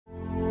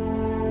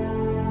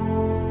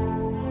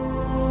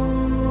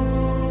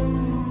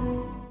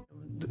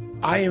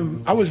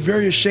I was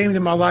very ashamed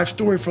of my life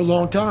story for a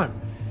long time.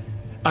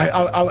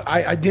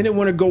 I didn't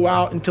want to go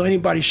out and tell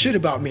anybody shit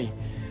about me.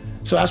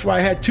 So that's why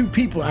I had two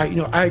people.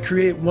 I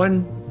created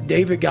one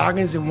David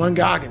Goggins and one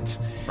Goggins.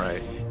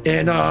 Right.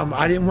 And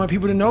I didn't want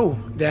people to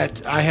know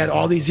that I had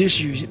all these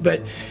issues.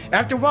 But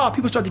after a while,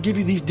 people start to give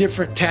you these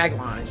different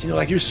taglines.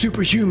 Like, you're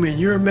superhuman,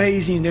 you're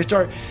amazing.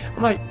 I'm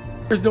like,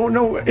 don't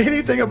know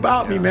anything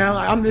about me, man.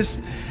 I'm this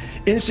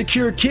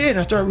insecure kid.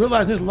 I started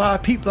realizing there's a lot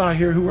of people out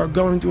here who are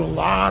going through a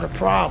lot of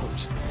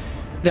problems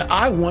that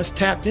I once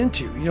tapped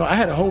into. I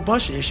had a whole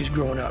bunch of issues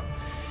growing up.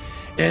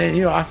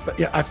 And,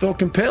 I felt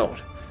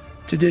compelled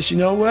to just, you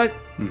know what?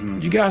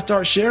 You got to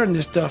start sharing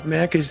this stuff,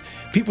 man, because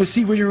people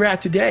see where you're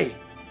at today.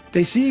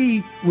 They see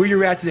where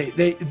you're at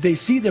today. They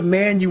see the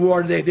man you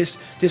are today, this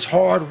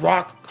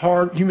rock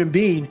hard human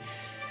being.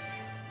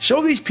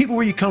 Show these people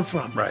where you come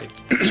from. Right.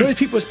 Show these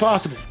people it's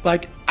possible.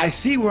 Like, I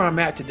see where I'm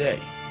at today,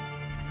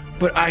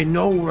 but I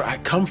know where I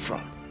come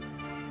from.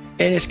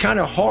 And it's kind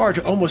of hard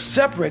to almost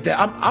separate that.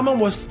 I'm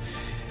almost,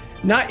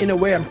 not in a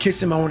way I'm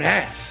kissing my own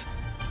ass,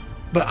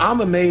 but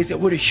I'm amazed at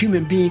what a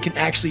human being can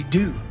actually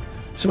do.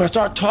 So when I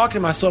start talking to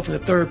myself in the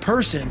third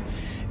person,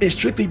 it's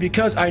strictly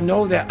because I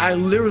know that I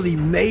literally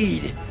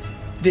made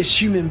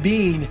this human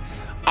being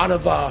out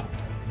of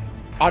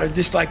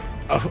just like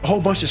a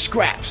whole bunch of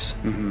scraps.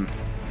 And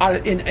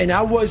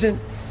I wasn't,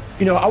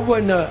 I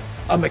wasn't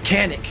a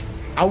mechanic.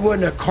 I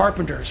wasn't a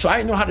carpenter. So I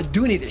didn't know how to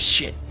do any of this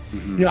shit.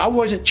 I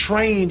wasn't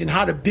trained in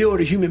how to build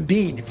a human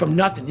being from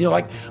nothing.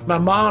 Like, my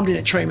mom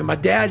didn't train me. My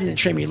dad didn't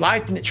train me.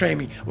 Life didn't train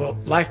me. Well,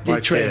 life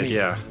did train me.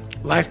 Yeah.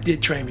 Life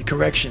did train me,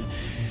 correction.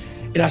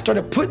 And I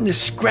started putting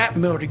this scrap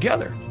metal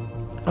together.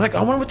 I'm like,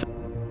 I wonder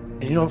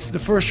what the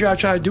first year I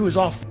tried to do was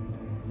off.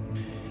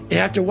 And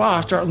after a while,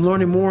 I started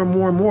learning more and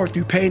more and more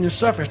through pain and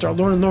suffering. I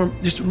started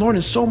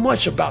learning so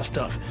much about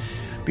stuff.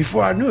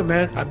 Before I knew it,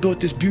 man, I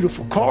built this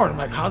beautiful car. And I'm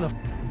like, how the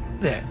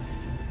that?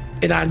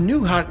 And I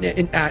knew how,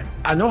 and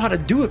I know how to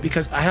do it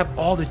because I have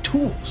all the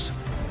tools.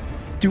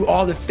 Through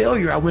all the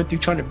failure I went through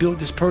trying to build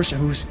this person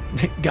who's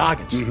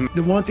Goggins.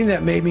 The one thing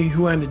that made me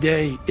who I am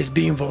today is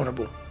being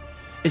vulnerable.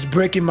 It's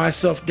breaking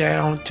myself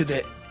down to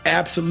the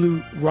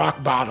absolute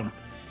rock bottom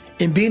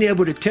and being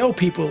able to tell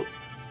people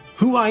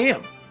who I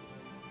am.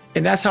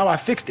 And that's how I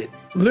fixed it.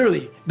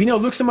 Literally, being able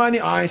to look somebody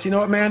in the eye and say, you know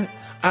what, man,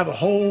 I have a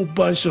whole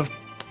bunch of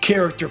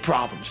character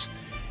problems,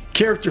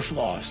 character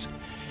flaws.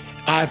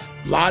 I've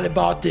lied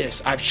about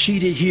this. I've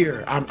cheated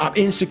here. I'm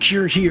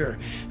insecure here.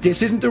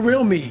 This isn't the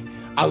real me.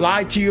 I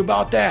lied to you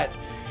about that.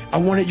 I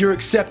wanted your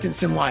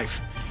acceptance in life.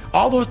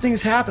 All those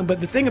things happen, but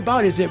the thing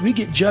about it is that we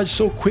get judged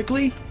so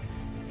quickly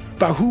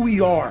by who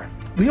we are.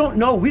 We don't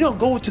know. We don't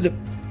go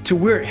to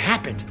where it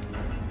happened.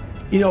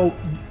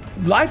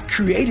 Life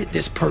created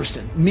this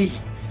person, me.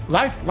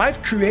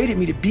 Life created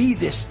me to be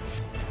this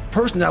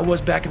person that I was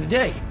back in the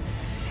day.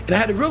 And I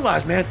had to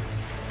realize, man,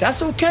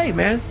 that's okay,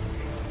 man.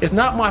 It's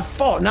not my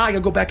fault. Now I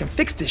gotta go back and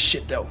fix this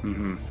shit, though.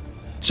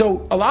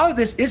 So a lot of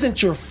this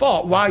isn't your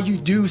fault, why you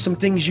do some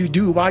things you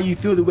do, why you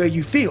feel the way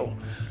you feel.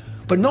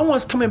 But no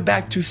one's coming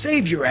back to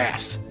save your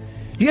ass.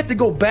 You have to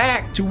go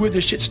back to where the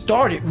shit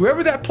started,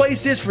 wherever that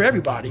place is for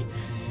everybody,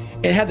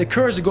 and have the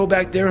courage to go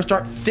back there and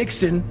start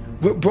fixing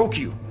what broke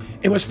you.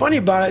 And what's funny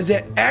about it is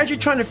that as you're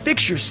trying to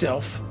fix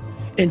yourself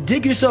and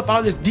dig yourself out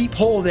of this deep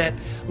hole that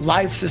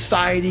life,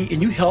 society,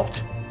 and you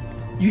helped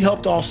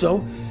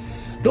also,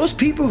 those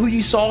people who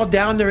you saw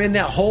down there in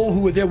that hole,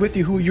 who were there with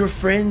you, who were your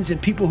friends and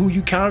people who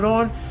you counted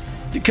on,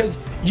 because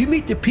you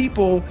meet the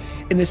people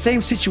in the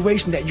same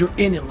situation that you're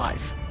in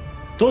life.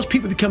 Those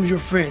people become your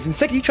friends. And the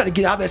second you try to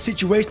get out of that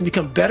situation and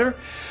become better,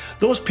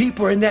 those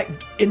people are in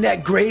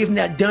that grave, in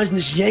that dungeon,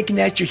 just yanking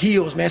at your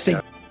heels, man, saying,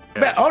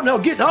 oh no,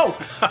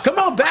 come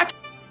on back,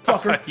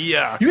 fucker.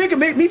 Yeah. You ain't gonna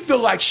make me feel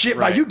like shit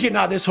by you getting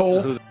out of this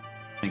hole. Who the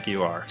think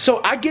you are?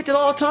 So I get that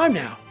all the time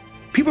now.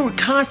 People would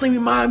constantly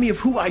remind me of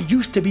who I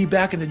used to be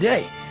back in the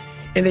day.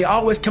 And they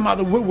always come out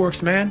of the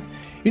woodworks, man.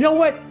 You know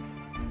what?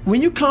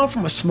 When you come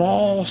from a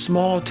small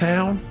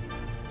town,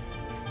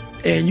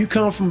 and you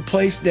come from a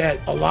place that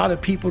a lot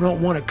of people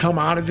don't want to come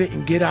out of it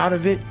and get out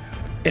of it,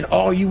 and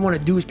all you want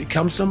to do is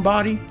become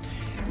somebody,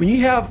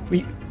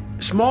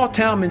 small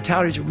town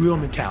mentality is a real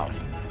mentality.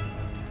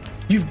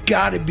 You've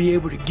got to be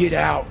able to get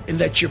out and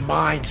let your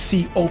mind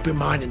see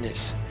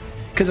open-mindedness.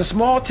 Because a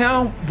small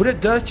town, what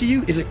it does to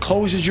you is it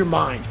closes your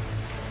mind.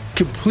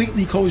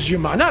 Completely closes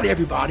your mind. Not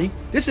everybody.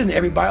 This isn't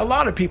everybody. A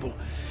lot of people.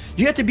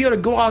 You have to be able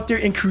to go out there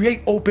and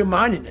create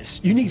open-mindedness.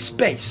 You need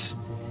space.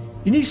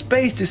 You need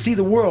space to see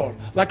the world.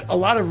 Like a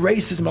lot of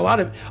racism, a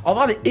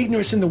lot of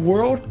ignorance in the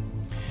world,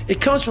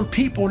 it comes from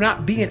people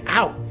not being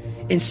out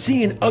and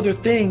seeing other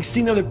things,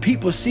 seeing other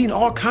people, seeing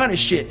all kind of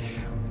shit.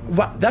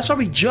 That's why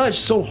we judge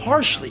so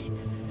harshly,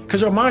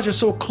 because our minds are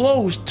so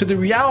closed to the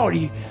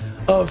reality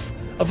of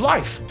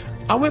life.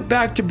 I went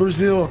back to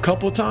Brazil a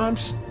couple of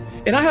times,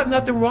 and I have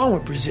nothing wrong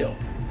with Brazil.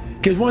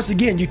 Because once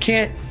again,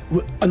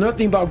 another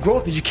thing about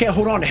growth is you can't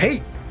hold on to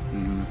hate.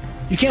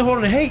 You can't hold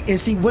on to hate. And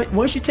see,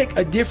 once you take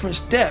a different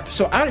step,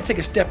 so I had to take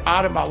a step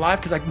out of my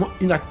life, because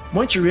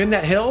once you're in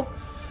that hell,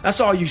 that's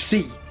all you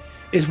see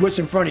is what's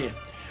in front of you.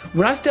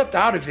 when I stepped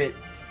out of it,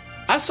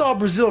 I saw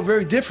Brazil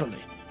very differently.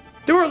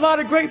 There were a lot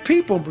of great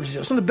people in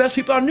Brazil. Some of the best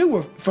people I knew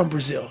were from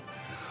Brazil.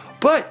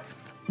 But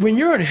when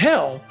you're in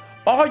hell,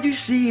 all you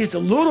see is a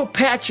little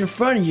patch in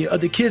front of you of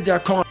the kids that are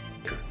calling,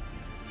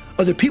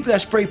 of the people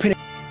that spray paint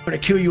to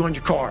kill you on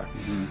your car.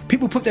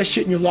 People put that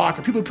shit in your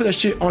locker. People put that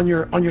shit on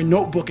your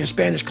notebook in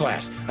Spanish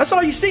class. That's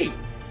all you see.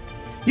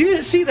 You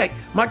didn't see that,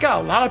 my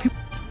God, a lot of people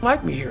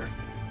like me here.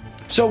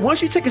 So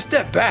once you take a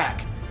step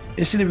back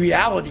and see the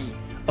reality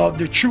of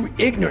the true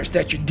ignorance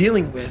that you're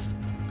dealing with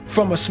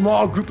from a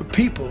small group of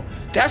people,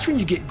 that's when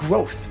you get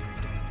growth.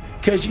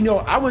 Because, you know,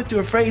 I went through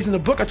a phase in the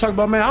book I talked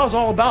about, man, I was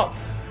all about,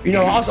 you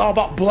know, I was all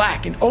about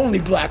black and only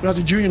black when I was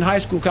a junior in high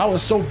school because I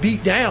was so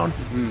beat down.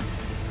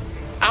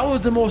 I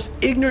was the most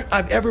ignorant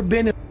I've ever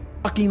been in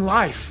my fucking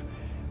life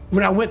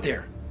when I went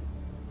there.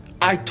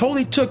 I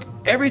totally took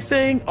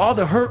everything, all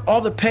the hurt, all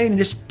the pain, and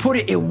just put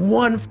it in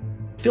one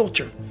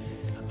filter.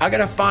 I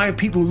gotta find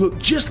people who look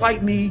just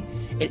like me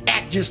and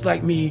act just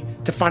like me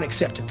to find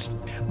acceptance.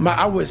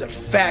 I was a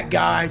fat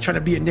guy trying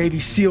to be a Navy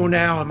SEAL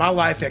now, and my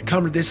life had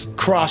come to this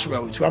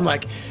crossroads where I'm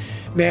like,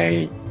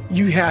 man,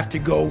 you have to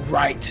go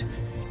right.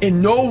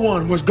 And no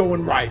one was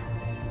going right.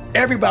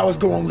 Everybody was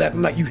going left.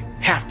 I'm like, you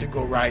have to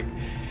go right.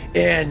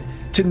 And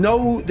to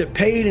know the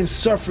pain and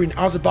suffering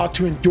I was about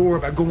to endure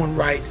by going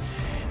right,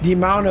 the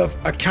amount of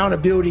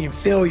accountability and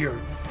failure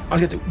I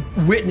was going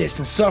to witness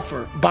and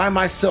suffer by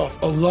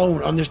myself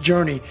alone on this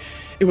journey,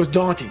 it was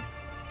daunting.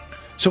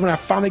 So when I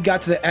finally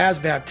got to the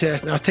ASVAB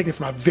test, and I was taking it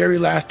for my very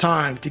last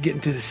time to get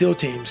into the SEAL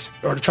teams,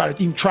 or to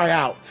even try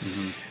out,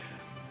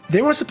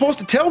 they weren't supposed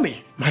to tell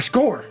me my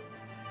score.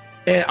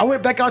 And I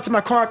went back out to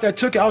my car after I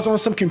took it. I was on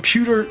some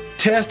computer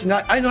test, and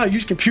I didn't know how to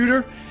use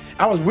computer.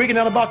 I was wigging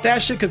out about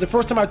that shit because the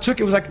first time I took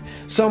it was like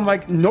some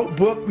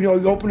notebook. You know,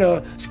 you open a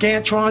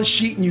Scantron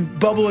sheet and you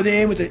bubble it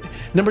in with the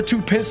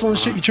 #2 pencil and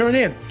shit. You turn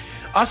it in.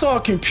 I saw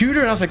a computer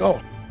and I was like, oh,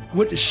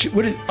 what the shit?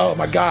 Oh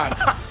my God!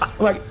 I'm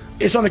like,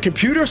 it's on the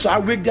computer, so I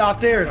wigged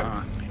out there,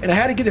 and I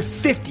had to get a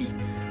 50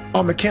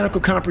 on mechanical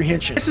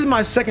comprehension. This is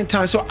my second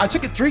time. So I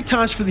took it 3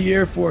 times for the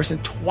Air Force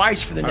and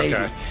twice for the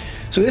Navy.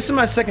 So this is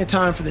my second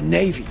time for the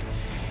Navy.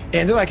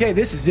 And they're like, hey,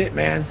 this is it,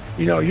 man.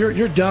 You know,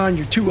 you're done.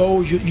 You're too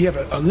old. You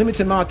have a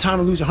limited amount of time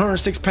to lose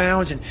 106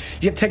 pounds, and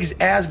you have to take his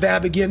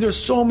ASVAB again. There's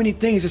so many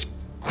things that's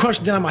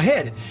crunched down my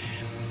head.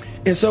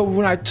 And so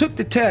when I took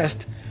the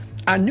test,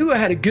 I knew I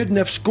had a good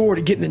enough score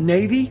to get in the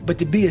Navy, but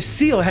to be a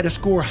SEAL, I had to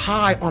score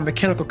high on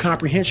mechanical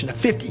comprehension, a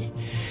 50.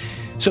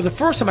 So the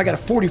first time I got a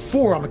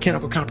 44 on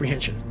mechanical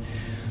comprehension.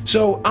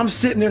 So I'm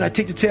sitting there and I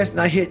take the test and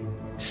I hit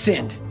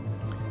send.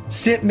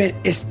 Send meant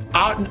it's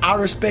out in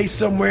outer space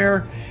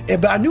somewhere,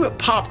 but I knew it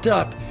popped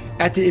up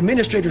at the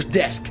administrator's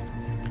desk.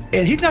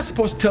 And he's not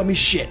supposed to tell me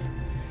shit.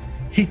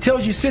 He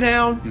tells you sit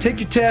down, take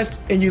your test,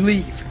 and you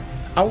leave.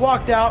 I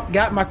walked out,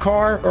 got in my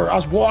car, or I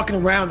was walking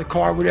around the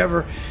car,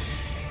 whatever,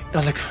 and I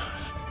was like,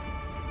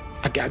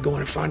 I gotta go in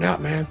and find out,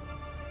 man.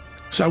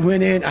 So I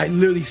went in, I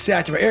literally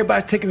sat there.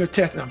 Everybody's taking their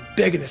test, and I'm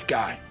begging this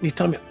guy. And he's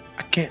telling me,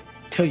 I can't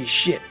tell you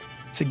shit.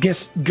 It's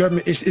against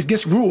government, it's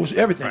against rules,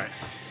 everything. Right.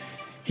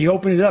 He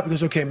opened it up, he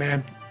goes, okay,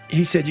 man.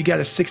 He said, you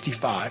got a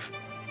 65.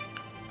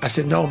 I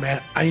said, no,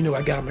 man, I didn't know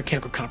I got a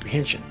mechanical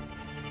comprehension.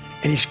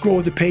 And he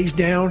scrolled the page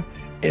down,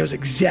 and it was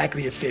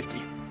exactly a 50.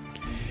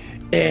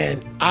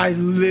 And I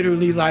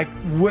literally, like,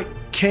 what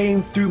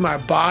came through my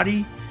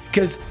body,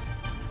 because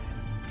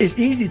it's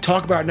easy to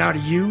talk about now to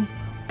you,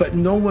 but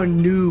no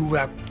one knew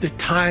the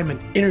time and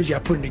energy I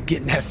put into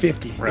getting that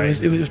 50.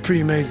 Right. It was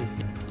pretty amazing.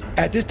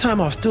 At this time,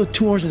 I was still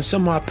 200 and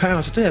some odd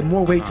pounds. I still had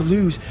more weight to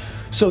lose.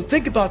 So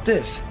think about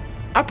this.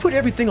 I put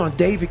everything on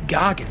David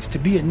Goggins to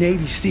be a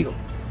Navy SEAL.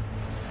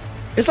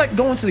 It's like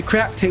going to the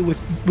crap table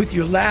with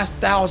your last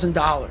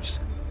 $1,000.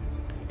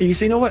 And you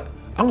say, you know what?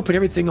 I'm gonna put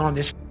everything on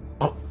this,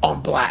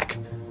 on black.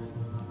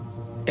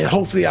 And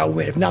hopefully I'll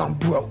win. If not, I'm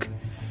broke.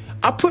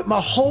 I put my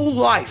whole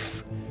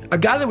life, a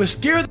guy that was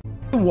scared of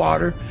the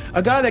water,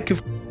 a guy that could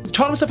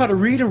taught himself how to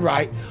read and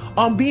write,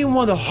 on being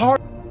one of the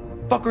hard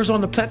fuckers on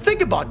the planet.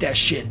 Think about that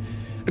shit.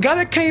 A guy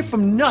that came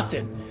from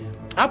nothing.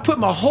 I put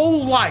my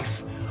whole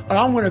life, and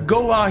I'm gonna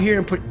go out here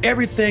and put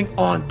everything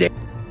on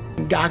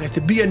David Goggins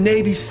to be a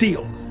Navy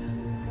SEAL.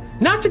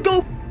 Not to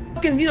go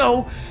fucking, you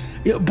know,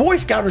 Boy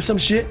Scout or some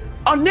shit,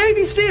 a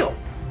Navy SEAL.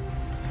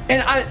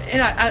 And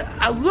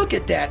I look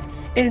at that,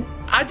 and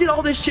I did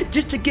all this shit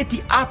just to get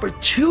the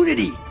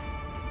opportunity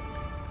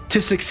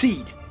to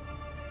succeed.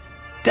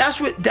 That's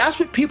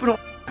what people don't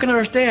fucking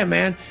understand,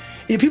 man.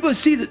 And people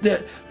see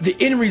the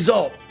end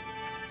result.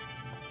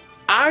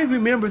 I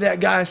remember that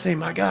guy saying,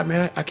 my God,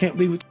 man, I can't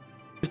believe what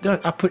it's done.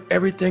 I put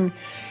everything,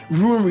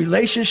 ruin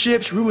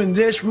relationships, ruin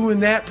this, ruin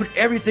that, put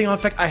everything on. In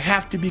fact, I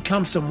have to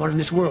become someone in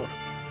this world,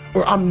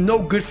 or I'm no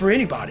good for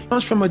anybody. It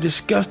comes from a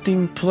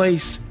disgusting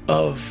place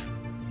of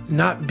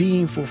not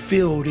being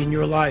fulfilled in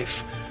your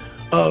life,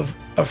 of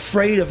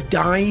afraid of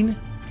dying,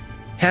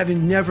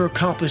 having never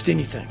accomplished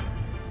anything.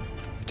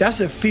 That's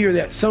a fear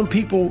that some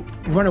people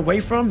run away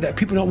from, that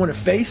people don't want to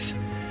face.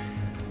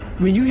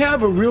 When you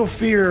have a real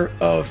fear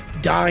of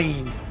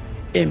dying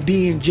and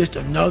being just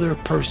another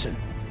person,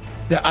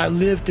 that I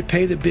live to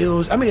pay the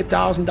bills. I made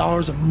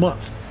 $1,000 a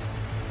month.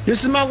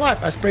 This is my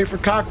life. I spray for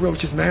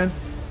cockroaches, man.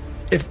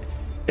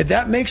 If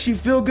that makes you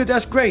feel good,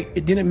 that's great.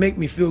 It didn't make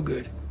me feel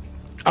good.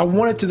 I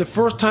wanted to, the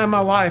first time in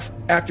my life,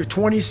 after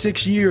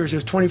 26 years, it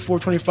was 24,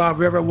 25,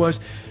 wherever it was,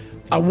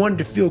 I wanted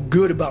to feel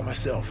good about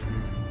myself.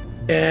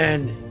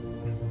 And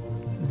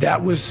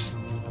that was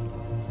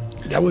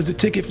the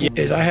ticket for me,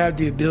 is I have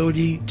the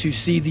ability to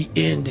see the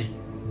end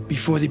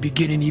before the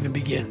beginning even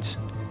begins.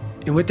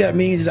 And what that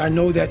means is I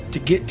know that to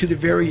get to the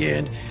very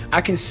end,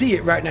 I can see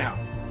it right now.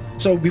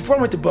 So before I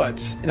went to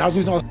Buds, and I was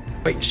losing all the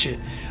weight and shit,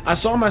 I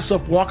saw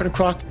myself walking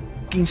across the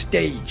fucking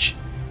stage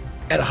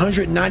at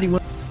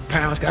 191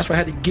 pounds, 'cause that's what I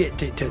had to get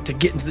to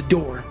get into the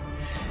door.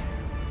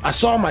 I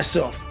saw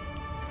myself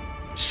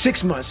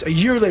 6 months, a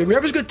year later,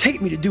 whatever it's gonna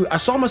take me to do it, I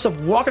saw myself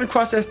walking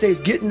across that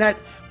stage, getting that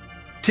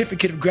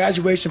certificate of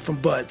graduation from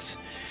Buds.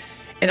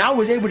 And I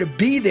was able to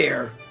be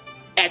there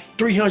at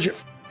 300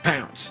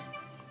 pounds.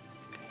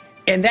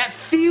 And that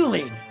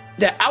feeling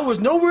that I was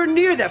nowhere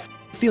near that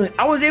feeling,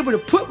 I was able to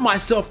put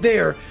myself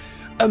there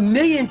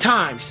 1,000,000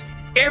 times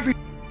every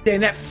day.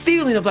 And that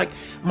feeling of like,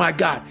 my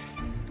God,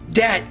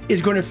 that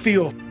is gonna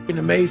feel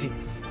amazing.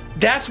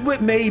 That's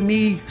what made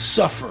me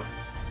suffer.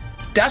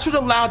 That's what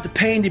allowed the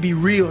pain to be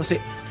real and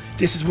say,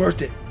 this is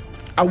worth it.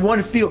 I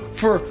want to feel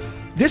for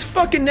this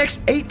fucking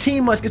next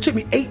 18 months. It took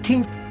me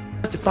 18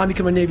 months to finally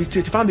become a Navy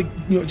SEAL, to finally,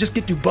 just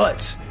get through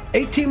Buds.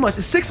 18 months,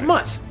 it's 6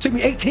 months. It took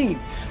me 18.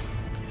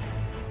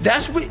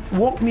 That's what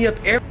woke me up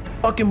every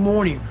fucking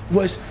morning,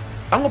 was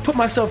I'm gonna put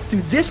myself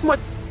through this much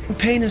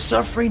pain and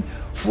suffering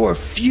for a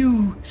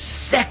few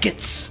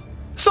seconds.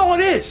 That's all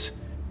it is.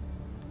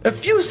 A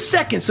few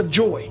seconds of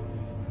joy.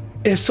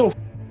 And it's so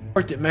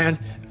worth it, man.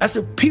 That's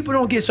what people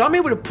don't get. So I'm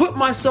able to put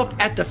myself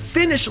at the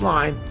finish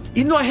line,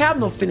 even though I have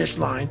no finish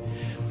line,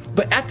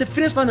 but at the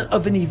finish line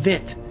of an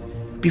event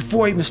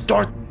before I even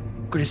start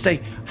to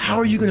say, how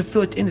are you gonna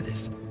feel at the end of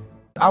this?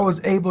 I was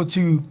able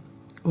to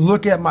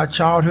look at my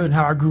childhood and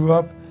how I grew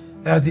up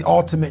as the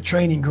ultimate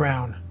training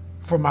ground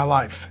for my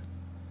life.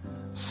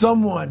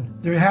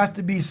 There has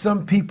to be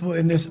some people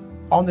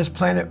on this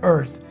planet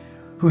Earth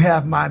who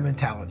have my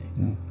mentality.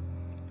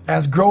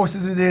 As gross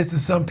as it is to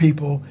some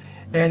people,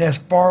 and as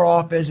far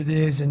off as it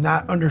is and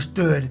not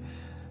understood,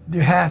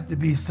 there has to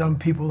be some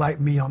people like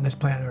me on this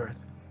planet Earth.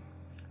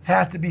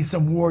 Has to be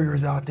some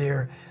warriors out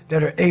there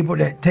that are able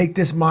to take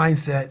this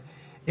mindset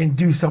and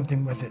do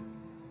something with it.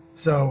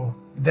 So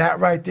that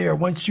right there,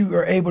 once you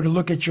are able to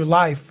look at your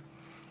life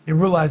and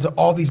realize that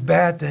all these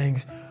bad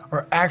things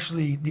are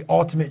actually the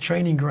ultimate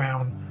training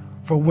ground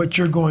for what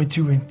you're going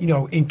to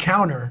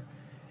encounter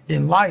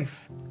in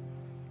life,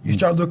 you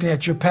start looking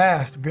at your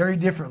past very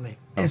differently.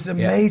 It's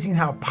amazing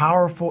how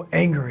powerful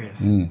anger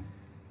is. It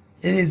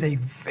is a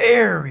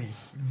very,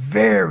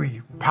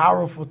 very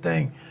powerful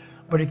thing,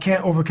 but it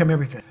can't overcome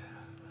everything.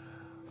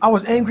 I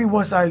was angry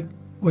once I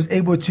was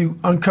able to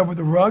uncover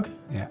the rug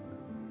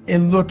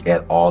and look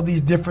at all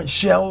these different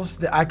shells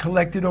that I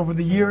collected over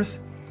the years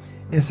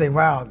and say,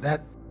 wow, and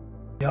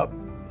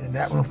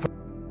that one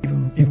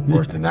even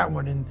worse than that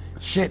one, and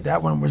shit,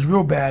 that one was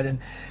real bad. And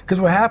because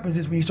what happens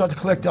is when you start to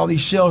collect all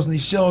these shells, and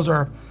these shells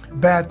are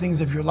bad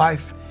things of your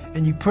life,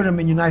 and you put them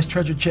in your nice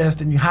treasure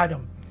chest and you hide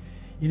them,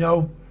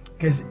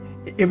 because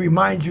it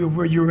reminds you of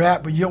where you're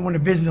at, but you don't want to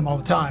visit them all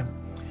the time.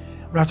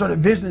 When I started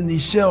visiting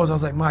these shells, I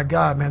was like, my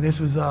God, man, it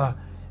was a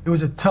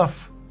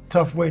tough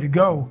way to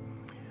go.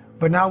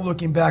 But now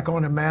looking back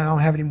on it, man, I don't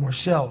have any more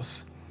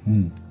shells.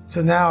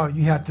 So now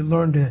you have to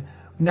learn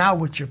now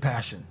what's your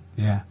passion?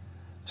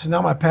 So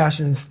now my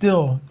passion is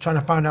still trying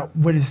to find out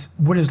what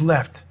is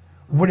left,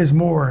 what is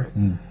more.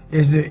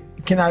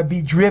 Can I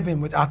be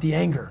driven without the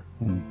anger?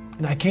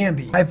 And I can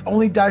be. I've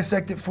only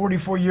dissected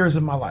 44 years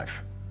of my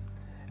life.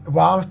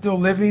 While I'm still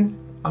living,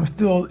 I'm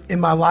still in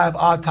my live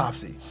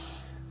autopsy.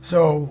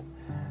 So,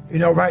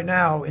 right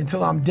now,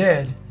 until I'm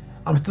dead,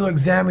 I'm still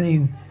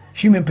examining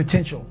human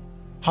potential.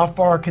 How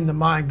far can the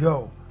mind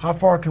go? How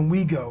far can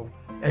we go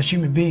as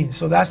human beings?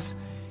 So that's,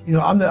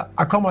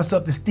 I call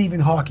myself the Stephen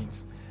Hawking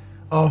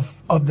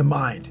of the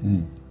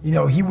mind.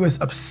 He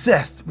was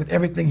obsessed with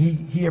everything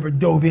he ever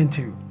dove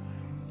into.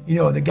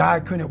 The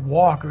guy couldn't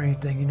walk or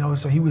anything,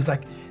 so he was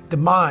like, the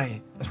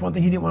mind, that's one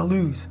thing he didn't want to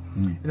lose.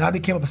 And I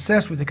became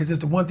obsessed with it because it's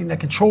the one thing that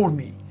controlled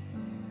me.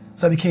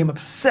 So I became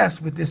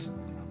obsessed with this,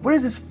 what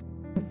is this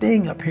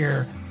thing up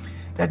here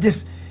that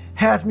just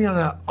has me on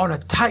a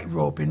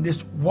tightrope and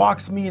just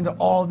walks me into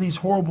all these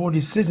horrible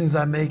decisions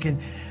I make and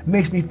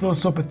makes me feel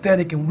so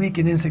pathetic and weak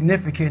and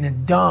insignificant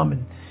and dumb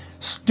and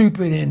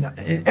stupid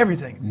and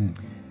everything.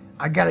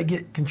 I got to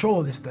get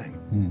control of this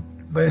thing.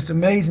 But it's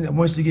amazing that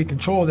once you get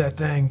control of that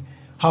thing,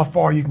 how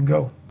far you can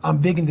go. I'm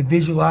big into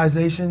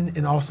visualization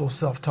and also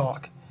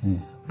self-talk.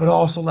 But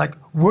also like,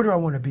 where do I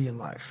want to be in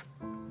life?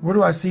 Where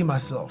do I see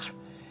myself?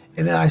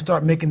 And then I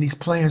start making these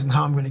plans and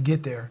how I'm going to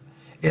get there.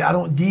 And I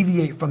don't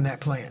deviate from that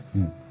plan.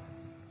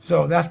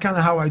 So that's kind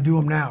of how I do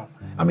them now.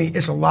 I mean,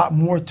 it's a lot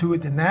more to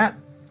it than that,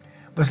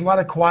 but it's a lot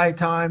of quiet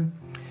time.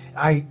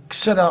 I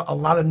shut out a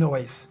lot of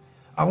noise.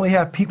 I only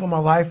have people in my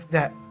life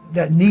that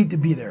need to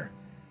be there.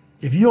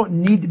 If you don't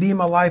need to be in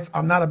my life,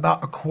 I'm not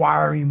about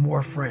acquiring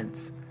more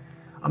friends.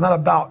 I'm not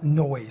about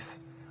noise.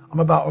 I'm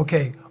about,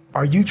 okay,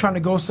 are you trying to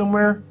go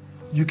somewhere?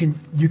 You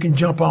can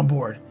jump on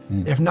board.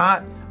 If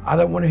not, I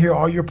don't want to hear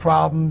all your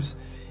problems.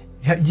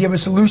 You have a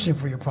solution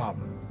for your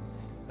problem.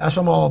 That's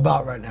what I'm all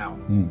about right now.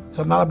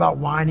 So I'm not about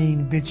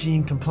whining,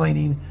 bitching,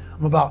 complaining.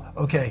 I'm about,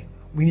 okay,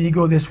 we need to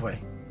go this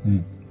way.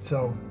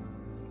 So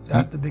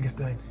that's the biggest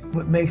thing.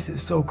 What makes it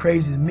so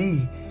crazy to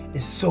me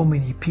is so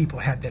many people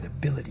have that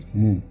ability.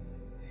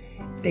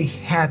 They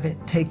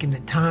haven't taken the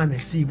time to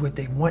see what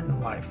they want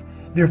in life.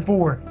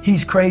 Therefore,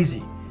 he's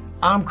crazy,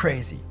 I'm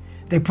crazy.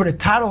 They put a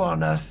title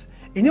on us.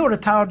 You know what a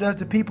title does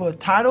to people? A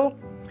title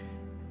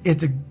is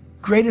the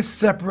greatest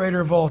separator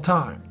of all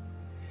time.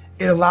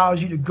 It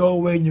allows you to go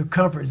away in your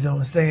comfort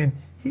zone saying,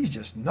 he's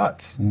just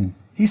nuts.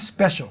 He's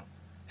special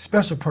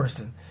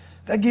person.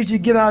 That gives you a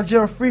get out of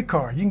jail free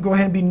card. You can go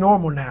ahead and be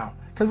normal now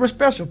because we're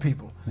special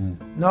people.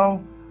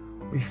 No,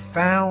 we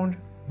found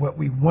what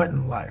we want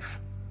in life.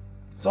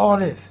 That's all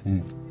it is.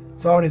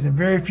 That's all it is. And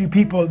very few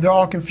people, they're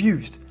all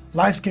confused.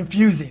 Life's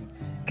confusing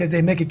because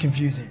they make it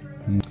confusing.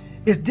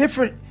 It's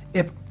different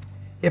if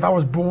I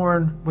was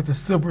born with a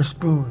silver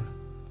spoon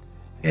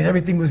and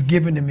everything was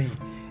given to me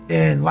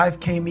and life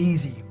came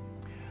easy.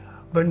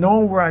 But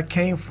knowing where I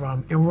came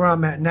from and where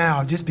I'm at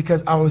now, just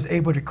because I was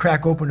able to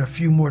crack open a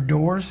few more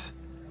doors,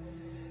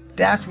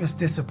 that's what's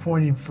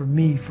disappointing for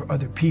me, for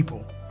other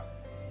people.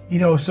 You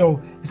know,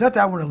 so it's not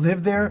that I want to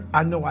live there,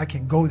 I know I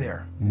can go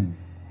there.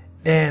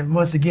 And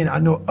once again, I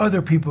know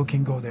other people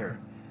can go there.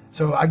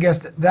 So I guess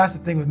that's the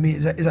thing with me,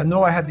 is I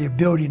know I have the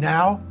ability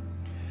now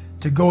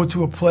to go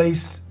to a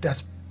place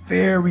that's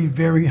very,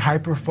 very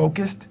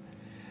hyper-focused,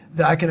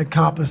 that I can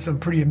accomplish some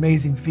pretty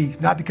amazing feats.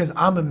 Not because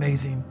I'm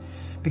amazing,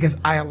 because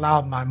I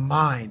allowed my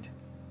mind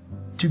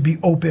to be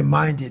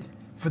open-minded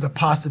for the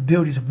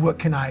possibilities of what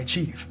can I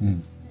achieve.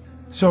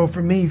 So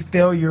for me,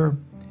 failure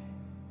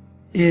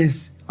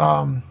is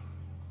something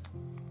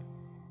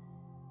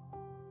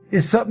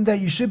that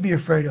you should be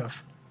afraid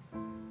of.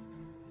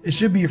 It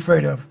should be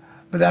afraid of,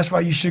 but that's why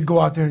you should go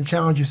out there and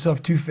challenge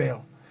yourself to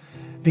fail.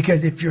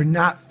 Because if you're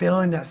not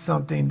failing at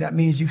something, that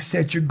means you've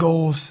set your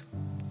goals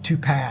to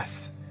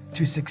pass,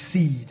 to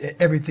succeed at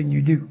everything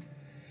you do,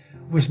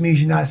 which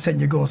means you're not setting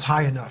your goals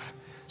high enough.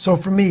 So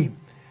for me,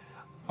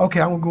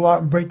 okay, I'm gonna go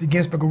out and break the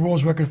Guinness Book of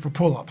World Record for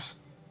pull-ups.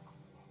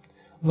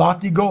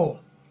 Lofty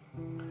goal,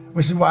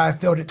 which is why I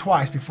failed it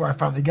twice before I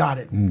finally got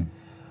it.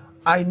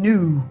 I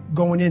knew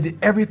going into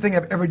everything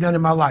I've ever done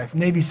in my life,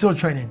 Navy SEAL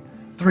training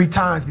 3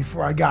 times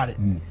before I got it.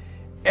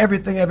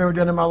 Everything I've ever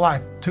done in my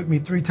life took me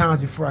 3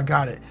 times before I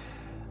got it.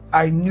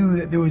 I knew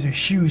that there was a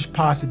huge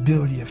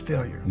possibility of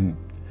failure.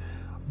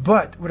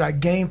 But what I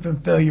gained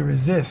from failure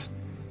is this.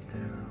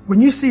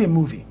 When you see a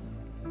movie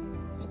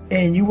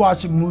and you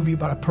watch a movie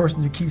about a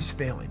person who keeps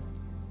failing,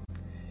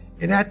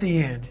 and at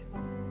the end,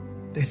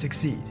 they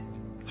succeed,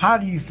 how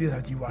do you feel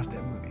after you watch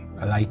that movie?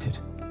 Elated.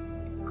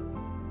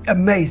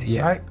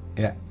 Amazing, right?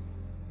 Yeah.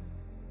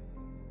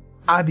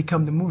 I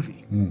become the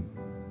movie.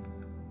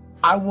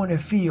 I want to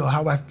feel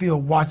how I feel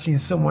watching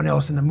someone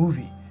else in the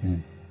movie.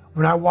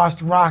 When I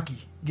watched Rocky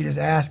get his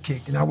ass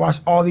kicked and I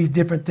watched all these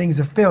different things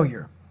of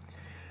failure,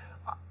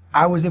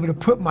 I was able to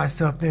put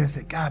myself there and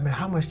say, God, man,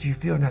 how much do you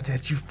feel now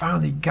that you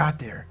finally got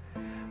there?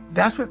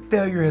 That's what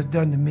failure has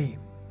done to me.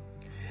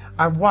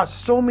 I've watched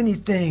so many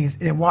things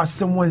and watched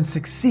someone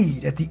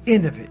succeed at the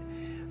end of it.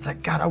 It's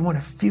like, God, I want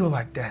to feel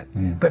like that.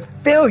 But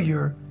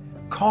failure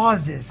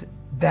causes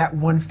that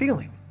one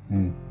feeling.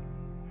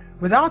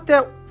 Without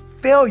that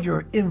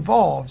failure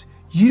involved,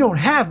 you don't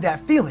have that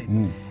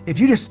feeling. If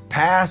you just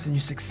pass and you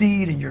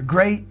succeed and you're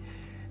great,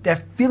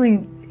 that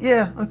feeling,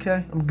 yeah,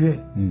 okay, I'm good.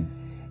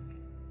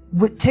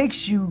 What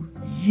takes you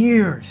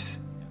years,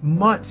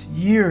 months,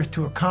 years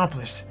to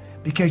accomplish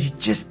because you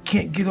just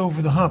can't get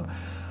over the hump,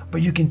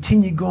 but you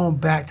continue going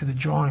back to the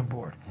drawing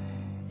board.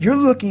 You're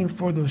looking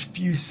for those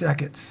few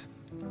seconds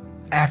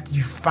after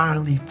you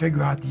finally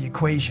figure out the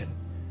equation,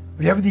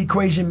 whatever the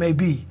equation may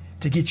be,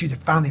 to get you to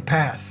finally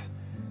pass,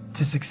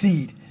 to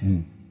succeed.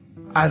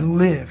 I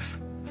live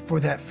for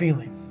that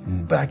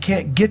feeling, but I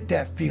can't get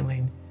that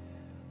feeling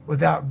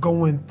without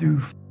going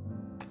through,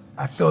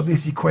 I failed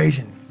this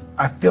equation,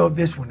 I failed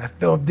this one, I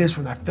failed this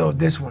one, I failed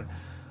this one.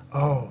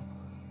 Oh,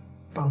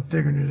 I'm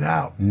figuring it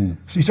out.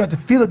 So you start to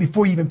feel it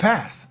before you even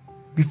pass,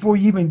 before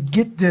you even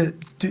get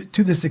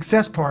to the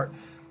success part.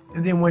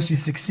 And then once you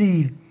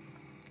succeed,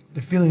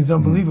 the feeling is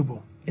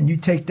unbelievable. And you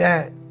take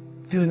that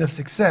feeling of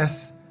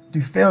success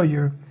through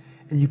failure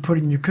and you put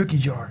it in your cookie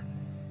jar.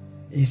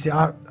 And you say,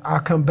 I'll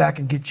come back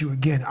and get you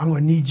again. I'm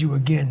gonna need you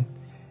again.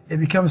 It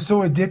becomes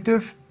so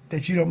addictive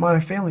that you don't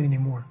mind failing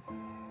anymore.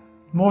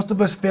 Most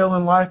of us fail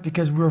in life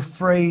because we're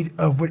afraid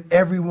of what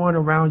everyone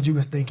around you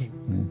is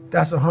thinking.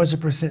 That's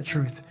 100%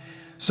 truth.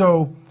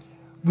 So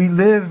we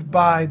live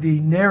by the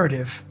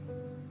narrative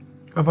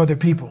of other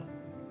people.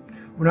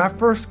 When I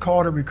first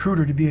called a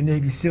recruiter to be a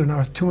Navy SEAL and I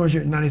was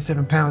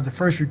 297 pounds, the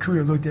first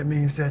recruiter looked at me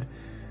and said,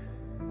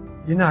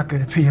 you're not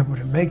gonna be able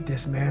to make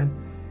this, man.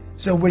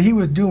 So what he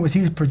was doing was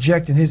he was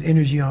projecting his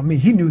energy on me.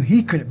 He knew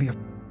he couldn't be a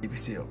Navy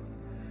SEAL.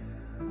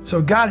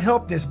 So God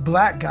helped this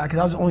black guy, because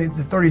I was only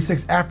the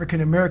 36th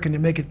African American to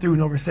make it through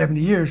in over 70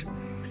 years.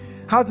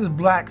 How's this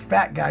black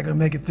fat guy gonna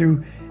make it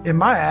through in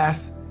my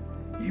ass?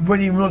 He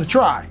wasn't even willing to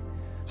try.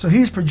 So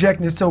he's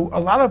projecting this. So a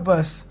lot of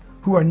us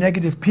who are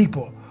negative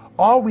people,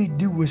 all we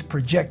do is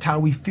project how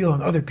we feel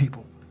on other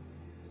people.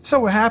 So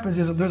what happens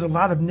is that there's a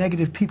lot of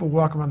negative people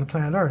walking around the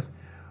planet Earth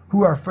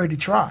who are afraid to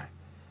try.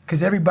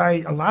 Because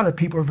everybody, a lot of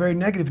people are very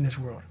negative in this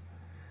world.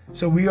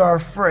 So we are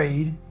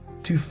afraid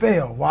to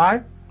fail.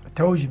 Why? I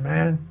told you,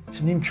 man,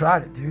 shouldn't even try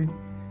it, dude.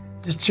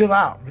 Just chill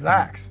out,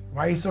 relax.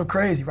 Why are you so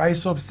crazy? Why are you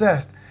so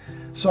obsessed?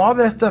 So all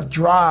that stuff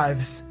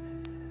drives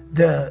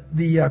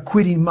the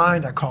quitting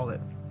mind, I call it.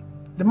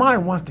 The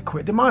mind wants to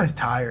quit. The mind's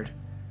tired.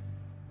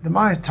 The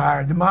mind's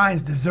tired. The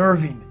mind's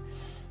deserving.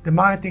 The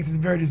mind thinks it's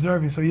very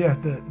deserving. So yes,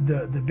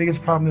 the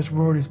biggest problem in this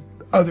world is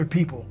other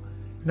people,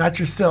 not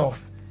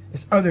yourself.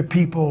 It's other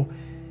people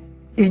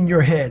in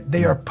your head.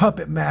 They are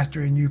puppet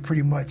mastering you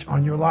pretty much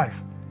on your life.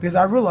 Because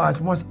I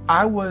realized once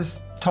I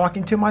was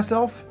talking to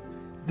myself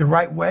the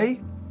right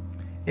way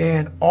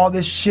and all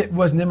this shit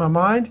wasn't in my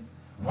mind,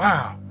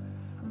 wow,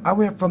 I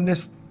went from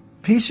this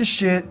piece of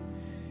shit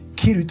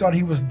kid who thought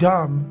he was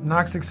dumb,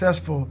 not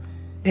successful,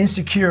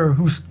 insecure,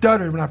 who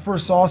stuttered when I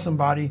first saw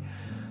somebody,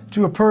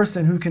 to a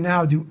person who can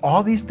now do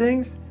all these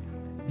things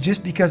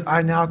just because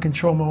I now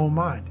control my own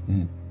mind.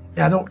 And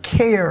I don't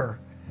care.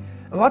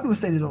 A lot of people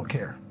say they don't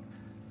care.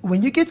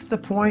 When you get to the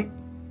point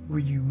where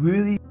you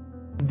really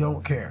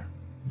don't care,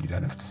 you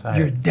don't have to say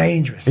you're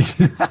dangerous.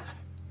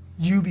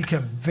 You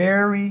become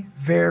very,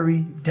 very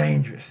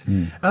dangerous.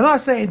 I'm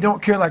not saying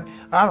don't care like,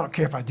 I don't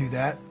care if I do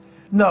that.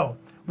 No,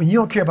 when you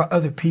don't care about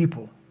other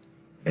people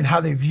and how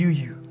they view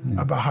you,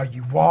 about how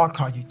you walk,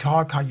 how you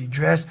talk, how you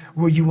dress,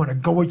 where you want to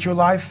go with your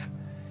life.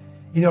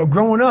 You know,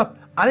 growing up,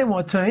 I didn't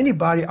want to tell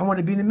anybody I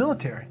wanted to be in the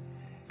military.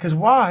 Because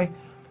why?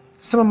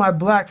 Some of my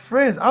black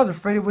friends, I was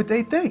afraid of what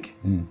they think.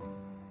 You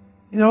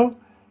know,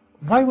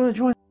 why you want to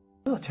join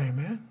the military,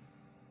 man?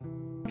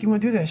 You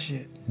want to do that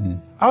shit?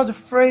 I was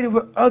afraid of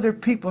what other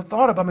people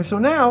thought about me. So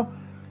now,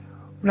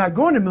 when I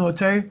go in the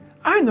military,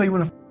 I know you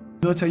want to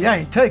the military. I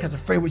ain't tell you because I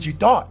was afraid of what you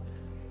thought.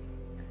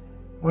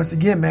 Once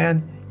again,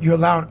 man, you're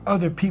allowing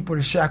other people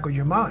to shackle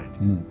your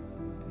mind.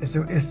 It's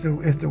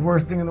the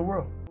worst thing in the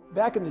world.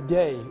 Back in the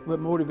day, what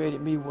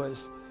motivated me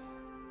was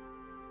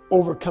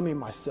overcoming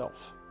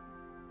myself.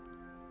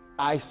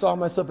 I saw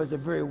myself as a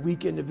very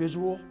weak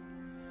individual,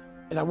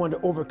 and I wanted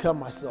to overcome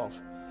myself.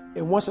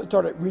 And once I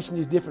started reaching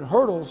these different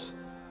hurdles,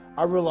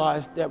 I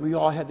realized that we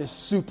all had this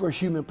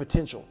superhuman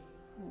potential.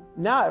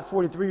 Now at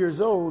 43 years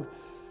old,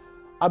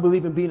 I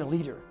believe in being a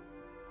leader.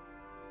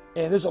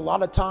 And there's a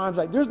lot of times,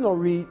 like there's no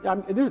need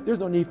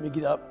for me to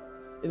get up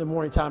in the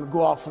morning time and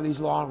go out for these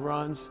long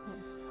runs.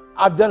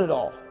 I've done it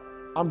all.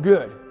 I'm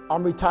good.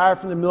 I'm retired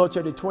from the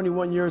military, did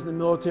 21 years in the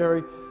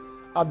military.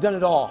 I've done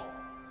it all.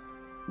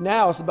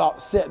 Now it's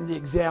about setting the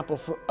example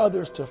for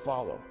others to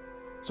follow.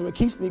 So what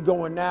keeps me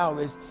going now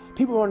is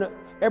everyone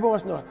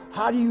wants to know,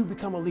 how do you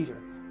become a leader?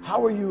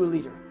 How are you a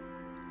leader?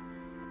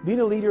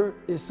 Being a leader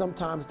is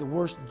sometimes the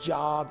worst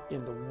job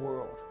in the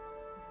world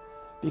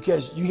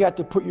because you have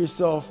to put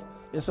yourself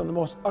in some of the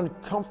most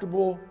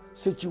uncomfortable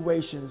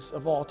situations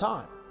of all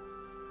time.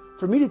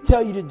 For me to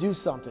tell you to do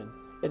something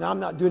and I'm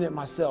not doing it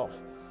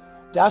myself,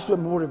 that's what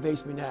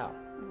motivates me now.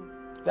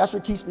 That's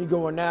what keeps me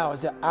going now,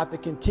 is that I have to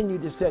continue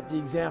to set the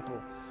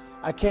example.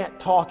 I can't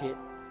talk it,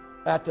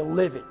 I have to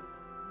live it.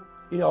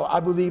 You know, I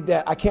believe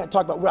that I can't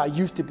talk about what I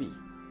used to be.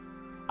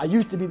 I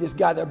used to be this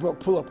guy that broke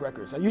pull-up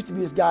records. I used to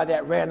be this guy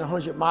that ran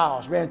 100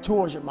 miles, ran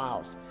 200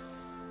 miles.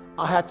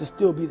 I have to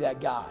still be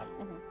that guy.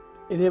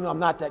 And then when I'm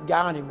not that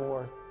guy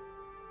anymore,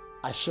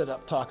 I shut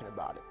up talking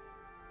about it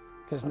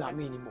because it's not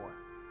me anymore.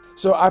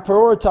 So I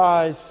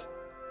prioritize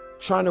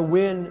trying to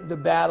win the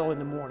battle in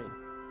the morning.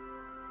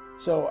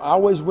 So I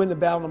always win the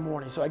battle in the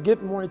morning. So I get up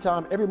in the morning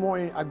time, every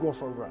morning I go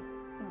for a run.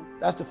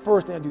 That's the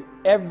first thing I do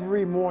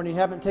every morning.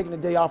 Haven't taken a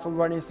day off of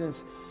running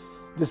since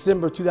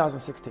December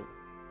 2016.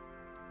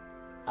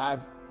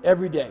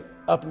 Every day,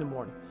 up in the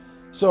morning.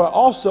 So I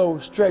also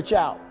stretch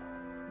out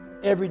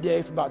every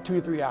day for about 2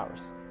 to 3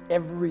 hours.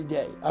 Every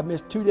day. I've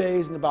missed 2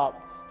 days in about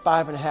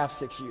 5.5,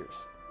 6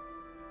 years.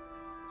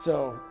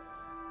 So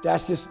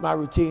that's just my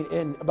routine.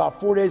 And about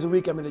 4 days a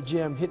week, I'm in the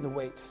gym hitting the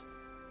weights.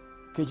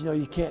 Because, you know,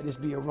 you can't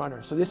just be a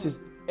runner. So this is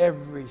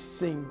every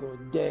single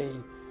day,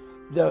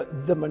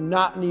 the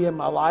monotony of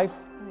my life.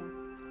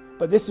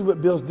 But this is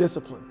what builds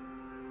discipline.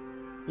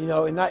 You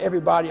know, and not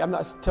everybody, I'm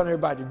not telling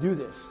everybody to do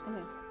this.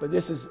 But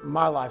this is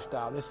my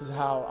lifestyle. This is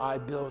how I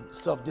build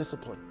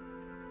self-discipline.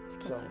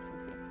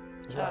 Consistency.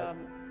 That's right.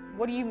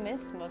 What do you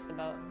miss most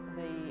about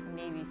the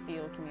Navy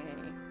SEAL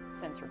community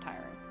since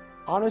retiring?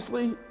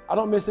 Honestly, I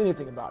don't miss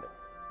anything about it.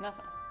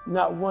 Nothing.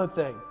 Not one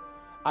thing.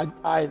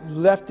 I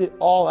left it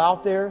all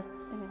out there.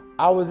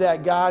 I was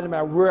that guy no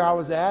matter where I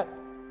was at.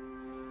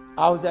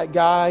 I was that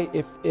guy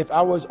if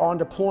I was on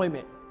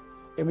deployment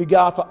and we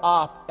got off an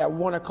op at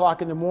 1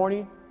 o'clock in the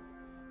morning,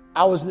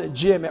 I was in the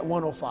gym at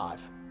 1:05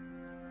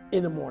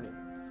 in the morning.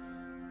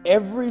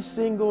 Every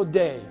single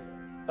day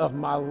of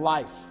my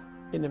life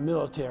in the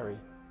military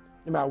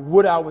no matter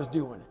what I was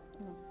doing.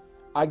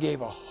 I gave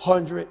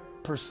 100%.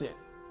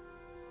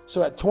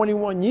 So at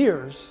 21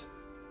 years,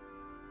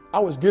 I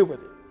was good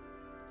with it.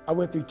 I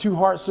went through 2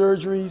 heart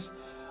surgeries.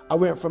 I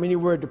went from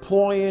anywhere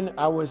deploying.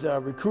 I was a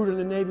recruiter in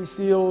the Navy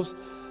SEALs.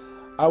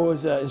 I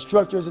was an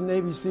instructor as a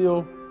Navy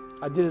SEAL.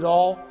 I did it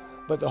all.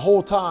 But the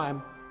whole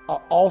time, I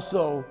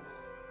also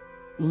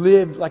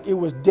lived like it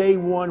was day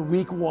 1,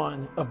 week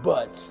 1 of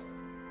BUD/S.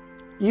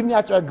 Even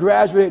after I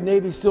graduated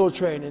Navy SEAL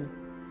training,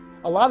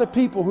 a lot of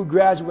people who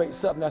graduate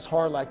something that's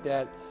hard like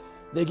that,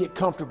 they get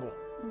comfortable.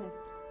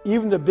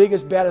 Even the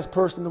biggest, baddest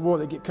person in the world,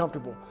 they get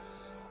comfortable.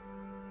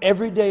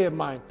 Every day of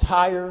my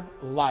entire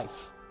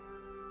life,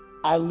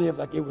 I lived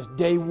like it was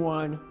day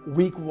 1,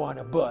 week 1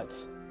 of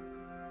BUD/S.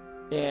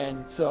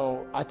 And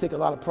so I take a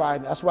lot of pride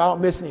in that. That's why I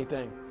don't miss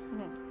anything.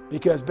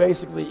 Because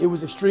basically it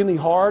was extremely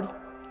hard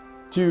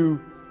to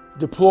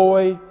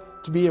deploy,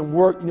 to be in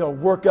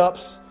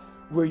workups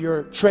where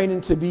you're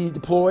training to be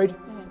deployed,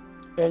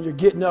 and you're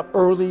getting up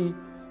early,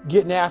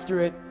 getting after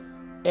it,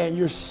 and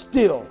you're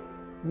still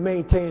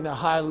maintaining a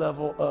high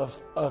level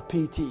of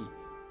PT.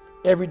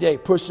 Every day,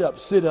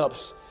 push-ups,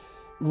 sit-ups,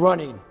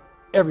 running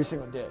every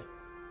single day,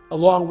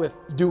 along with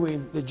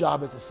doing the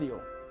job as a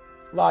SEAL.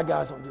 A lot of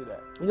guys don't do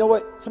that. You know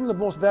what? Some of the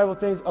most valuable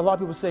things, a lot of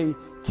people say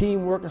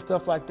teamwork and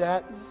stuff like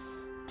that.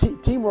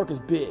 Teamwork is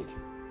big.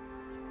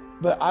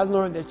 But I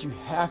learned that you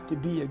have to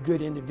be a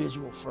good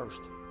individual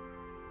first.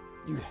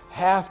 You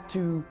have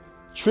to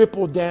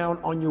triple down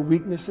on your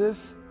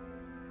weaknesses,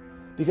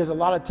 because a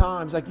lot of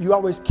times, like, you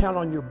always count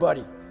on your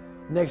buddy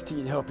next to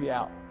you to help you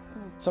out.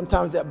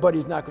 Sometimes that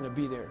buddy's not going to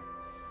be there.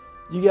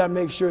 You got to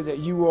make sure that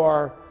you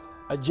are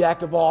a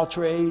jack of all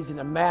trades and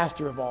a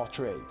master of all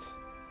trades.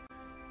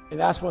 And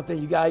that's one thing,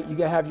 you got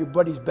to have your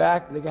buddies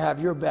back, they got to have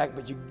your back,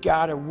 but you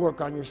got to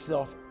work on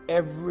yourself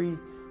every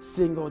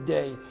single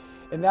day.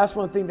 And that's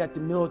one thing that the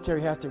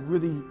military has to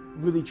really,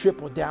 really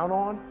triple down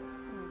on.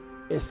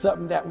 Is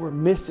something that we're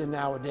missing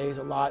nowadays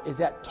a lot, is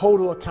that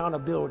total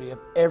accountability of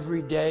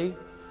every day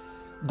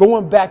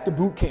going back to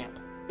boot camp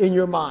in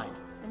your mind.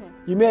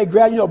 You may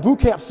have boot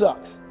camp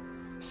sucks.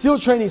 SEAL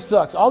training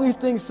sucks. All these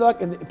things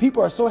suck, and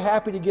people are so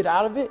happy to get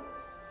out of it.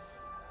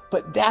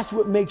 But that's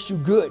what makes you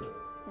good.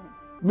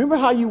 Remember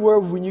how you were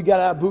when you got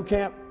out of boot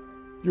camp?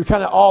 You're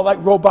kind of all like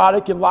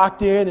robotic and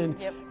locked in,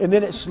 and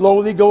then it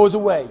slowly goes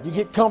away. You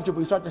get comfortable.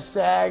 You start to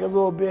sag a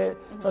little bit,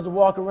 start to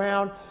walk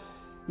around.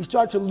 You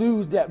start to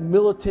lose that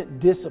militant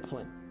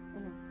discipline.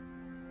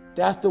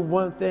 That's the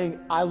one thing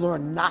I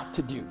learned not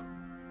to do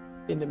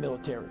in the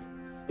military,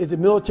 is the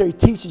military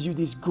teaches you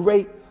these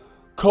great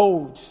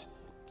codes,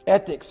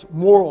 ethics,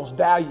 morals,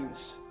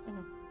 values.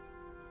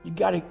 You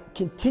got to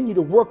continue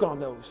to work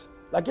on those.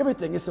 Like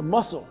everything, it's a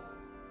muscle.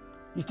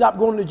 You stop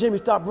going to the gym, you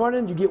stop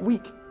running, you get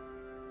weak.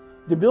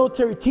 The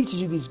military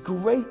teaches you these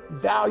great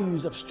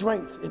values of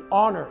strength and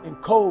honor and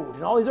code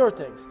and all these other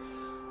things.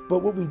 But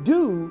what we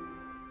do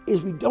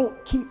is we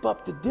don't keep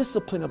up the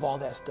discipline of all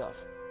that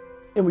stuff,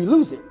 and we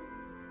lose it.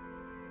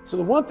 So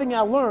the one thing I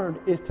learned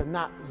is to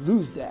not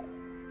lose that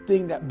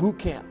thing, that boot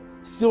camp,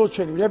 SEAL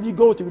training, whatever you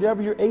go through,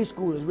 whatever your A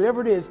school is,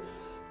 whatever it is,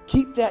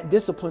 keep that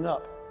discipline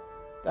up.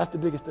 That's the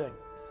biggest thing.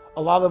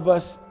 A lot of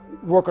us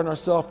work on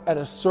ourselves at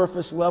a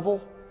surface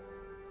level.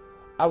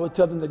 I would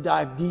tell them to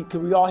dive deep,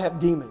 because we all have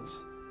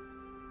demons.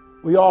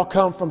 We all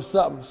come from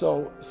something.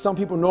 So some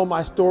people know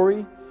my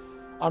story.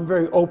 I'm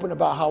very open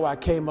about how I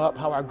came up,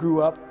 how I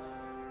grew up,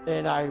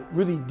 and I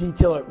really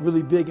detail it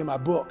really big in my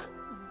book.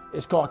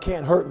 It's called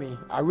Can't Hurt Me.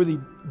 I really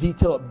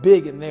detail it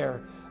big in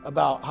there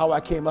about how I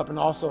came up and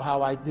also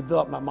how I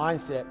developed my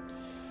mindset.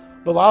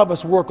 But a lot of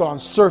us work on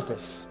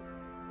surface.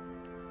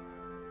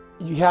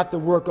 You have to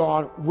work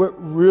on what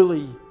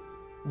really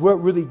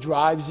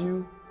drives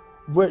you.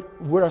 What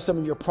are some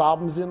of your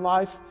problems in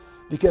life?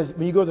 Because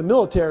when you go to the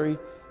military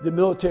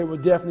will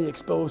definitely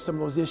expose some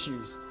of those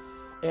issues.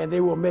 And they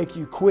will make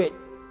you quit,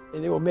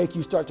 and they will make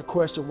you start to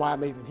question why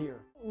I'm even here.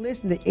 Don't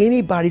listen to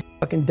anybody's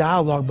fucking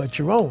dialogue but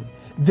your own.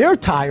 They're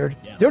tired,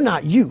 they're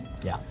not you.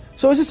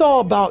 So it's just all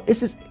about,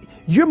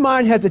 your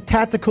mind has a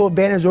tactical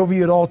advantage over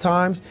you at all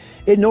times.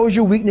 It knows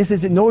your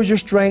weaknesses, it knows your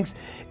strengths,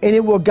 and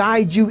it will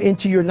guide you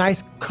into your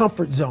nice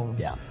comfort zone.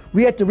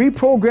 We have to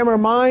reprogram our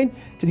mind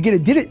to get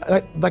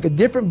a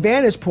different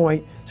vantage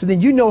point, so then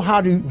you know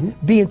how to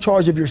be in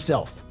charge of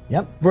yourself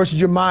versus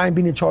your mind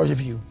being in charge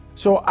of you.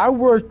 So I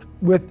worked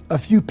with a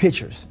few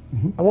pitchers.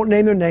 I won't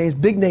name their names,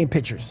 big name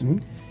pitchers.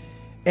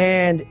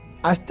 And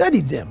I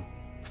studied them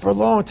for a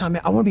long time.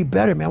 Man, I want to be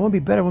better, man. I want to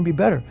be better, I want to be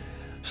better.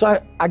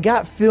 So I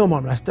got film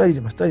on them. I studied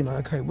them. I'm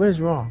like, okay, what is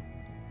wrong?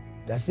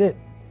 That's it.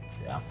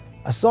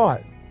 I saw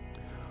it.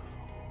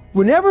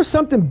 Whenever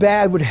something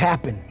bad would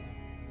happen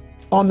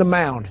on the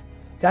mound,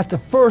 that's the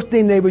first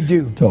thing they would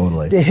do.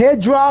 Totally. The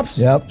head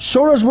drops,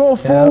 shoulders roll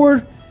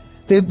forward,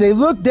 they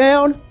look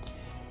down.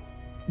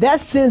 That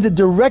sends a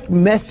direct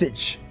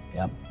message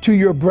to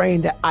your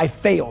brain that I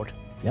failed.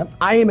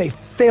 I am a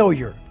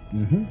failure.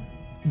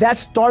 That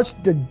starts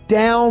the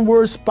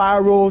downward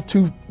spiral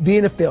to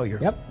being a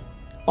failure.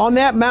 On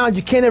that mound,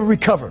 you can't ever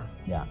recover.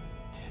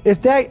 It's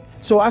that,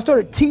 so I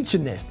started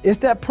teaching this. It's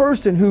that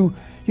person who,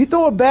 you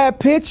throw a bad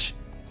pitch,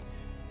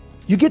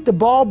 you get the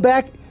ball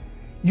back,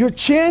 your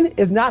chin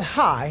is not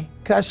high,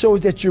 because that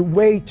shows that you're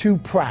way too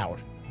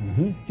proud.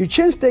 Your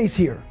chin stays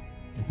here.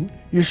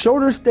 Your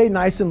shoulders stay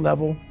nice and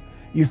level.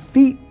 Your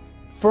feet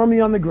firmly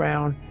on the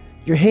ground.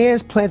 Your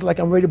hands planted like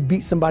I'm ready to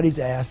beat somebody's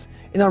ass,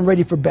 and I'm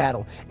ready for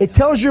battle. It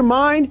tells your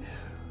mind,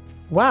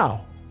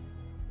 wow,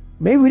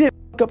 maybe we didn't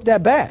fuck up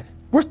that bad.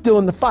 We're still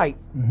in the fight.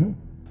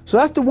 So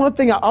that's the one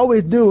thing I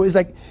always do is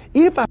like,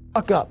 even if I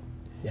fuck up,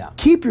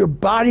 keep your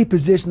body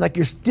positioned like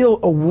you're still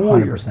a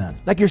warrior. 100%.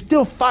 Like you're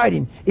still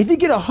fighting. If you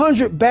get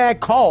 100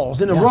 bad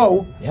calls in a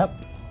row.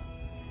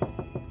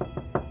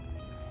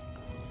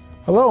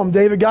 Hello, I'm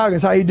David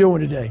Goggins. How you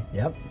doing today?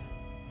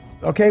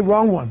 Okay,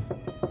 wrong one.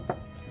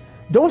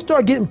 Don't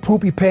start getting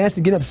poopy pants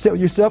and get upset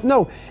with yourself.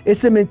 No,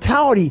 it's a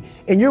mentality,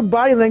 and your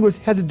body language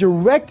has a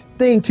direct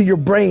thing to your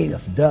brain.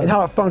 Yes, it does. And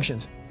how it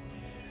functions.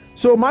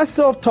 So my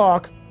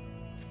self-talk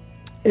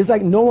is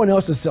like no one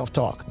else's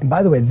self-talk. And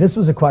by the way, this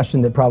was a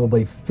question that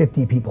probably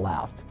 50 people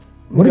asked.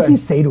 What does he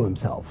say to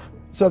himself?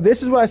 So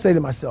this is what I say to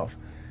myself.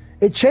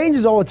 It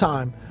changes all the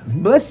time.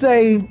 But let's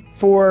say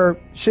for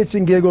shits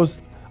and giggles,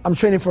 I'm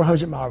training for a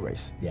 100-mile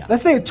race.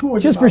 Let's say a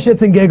 200. Just for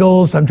shits and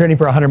giggles, I'm training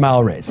for a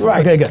 100-mile race.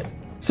 Right. Okay, good.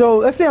 So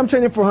let's say I'm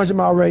training for a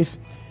 100-mile race,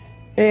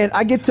 and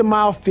I get to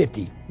mile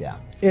 50.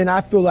 And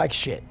I feel like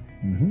shit.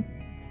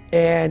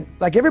 And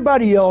like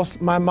everybody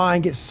else, my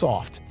mind gets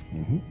soft.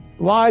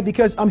 Why?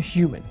 Because I'm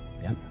human.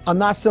 I'm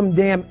not some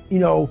damn,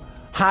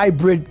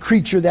 hybrid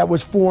creature that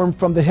was formed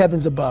from the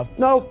heavens above.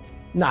 No,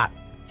 not.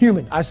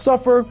 Human. I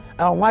suffer,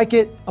 I don't like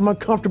it, I'm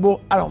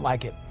uncomfortable, I don't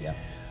like it.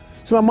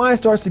 So my mind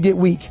starts to get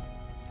weak,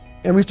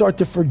 and we start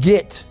to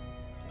forget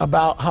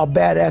about how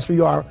badass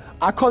we are.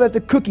 I call that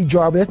the cookie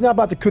jar, but it's not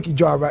about the cookie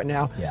jar right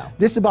now.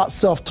 This is about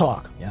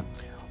self-talk.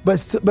 But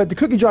the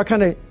cookie jar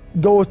kind of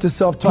goes to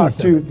self-talk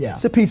too.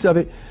 It's a piece of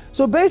it.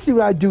 So basically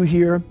what I do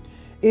here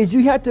is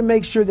you have to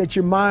make sure that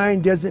your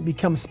mind doesn't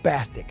become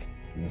spastic.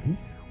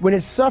 When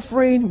it's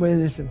suffering,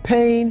 when it's in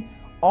pain,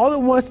 all it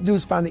wants to do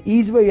is find the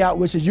easy way out,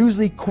 which is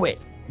usually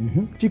quit.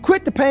 If you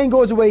quit, the pain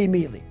goes away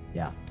immediately.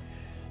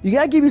 You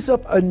gotta give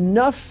yourself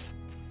enough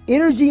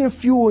energy and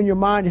fuel in your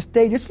mind to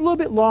stay just a little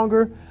bit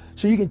longer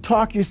so you can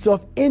talk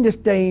yourself into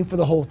staying for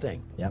the whole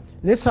thing. And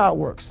this is how it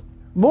works.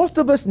 Most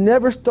of us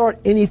never start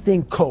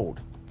anything cold.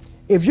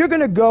 If you're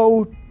gonna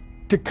go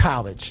to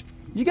college,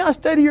 you gotta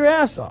study your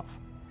ass off.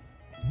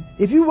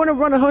 If you wanna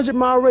run a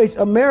 100-mile race,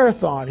 a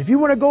marathon, if you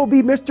wanna go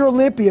be Mr.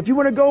 Olympia, if you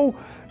wanna go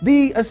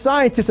be a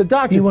scientist, a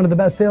doctor. Be one of the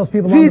best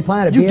salespeople on the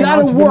planet. You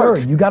gotta work.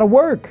 You gotta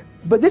work.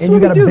 But this and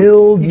is what you gotta we do.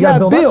 build. You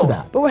gotta build up to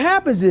that. But what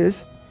happens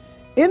is,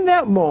 in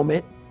that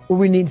moment when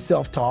we need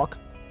self-talk,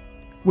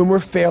 when we're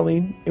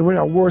failing and we're in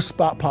our worst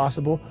spot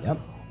possible,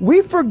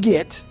 we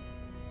forget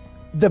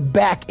the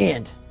back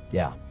end.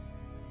 Oh,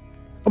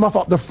 my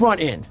fault, the front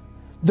end.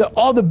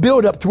 All the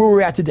build up to where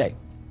we're at today.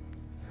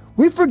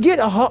 We forget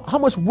how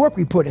much work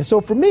we put in. So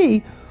for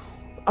me,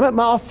 I'm at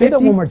mile 50. Say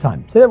that one more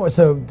time. Say that more.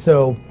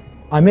 So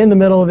I'm in the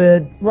middle of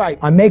it.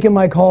 I'm making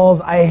my calls.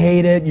 I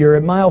hate it. You're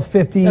at mile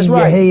 50. That's you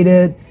hate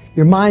it.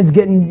 Your mind's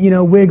getting,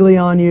 wiggly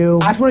on you.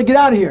 I just want to get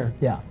out of here.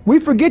 We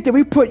forget that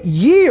we put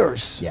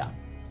years.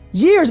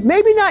 Years,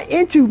 maybe not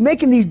into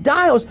making these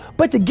dials,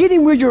 but to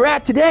getting where you're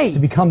at today. To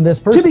become this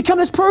person. To become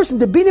this person,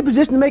 to be in a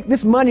position to make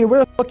this money or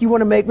whatever the fuck you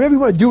want to make, whatever you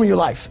want to do in your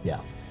life.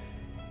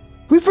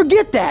 We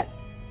forget that.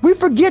 We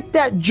forget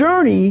that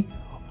journey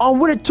on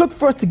what it took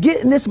for us to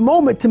get in this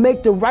moment to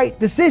make the right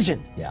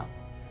decision.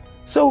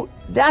 So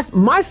that's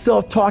my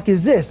self-talk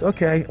is this.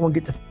 Okay, I want to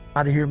get the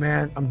out of here,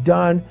 man. I'm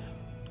done.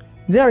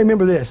 Then I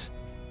remember this.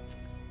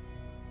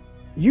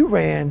 You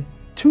ran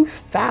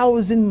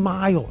 2,000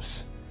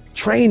 miles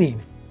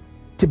training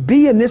to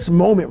be in this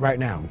moment right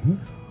now.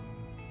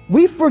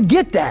 We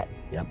forget that.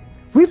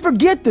 We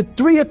forget the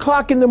 3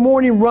 o'clock in the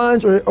morning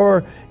runs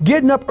or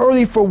getting up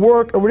early for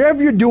work or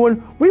whatever you're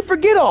doing. We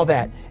forget all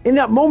that. In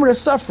that moment of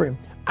suffering,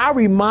 I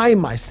remind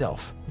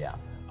myself, I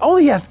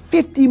only have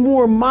 50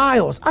 more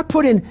miles. I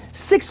put in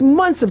 6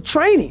 months of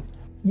training.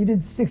 You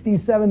did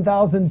 67,000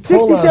 pull-ups.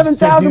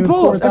 67,000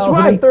 pull-ups, that's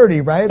right.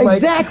 4,030, right?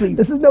 Exactly. Like,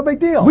 this is no big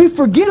deal. We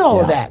forget all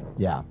of that.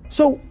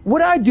 So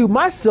what I do,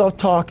 my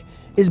self-talk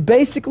is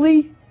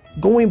basically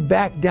going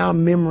back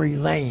down memory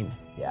lane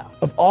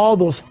of all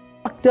those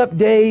fucked up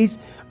days.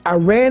 I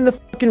ran the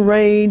fucking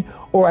rain,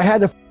 or I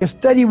had to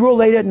study real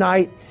late at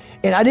night,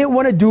 and I didn't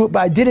want to do it, but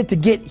I did it to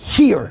get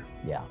here.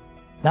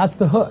 That's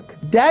the hook.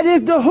 That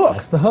is the hook.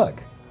 That's the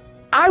hook.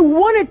 I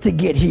wanted to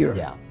get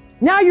here.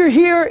 Now you're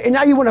here, and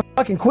now you want to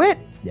fucking quit?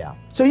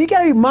 So you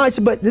gotta be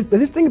mindful, but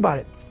this thing about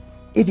it,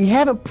 if you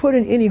haven't put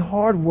in any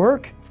hard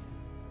work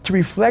to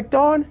reflect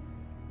on,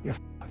 you're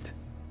fucked.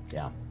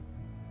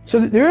 So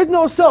there is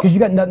no self. Because you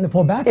got nothing to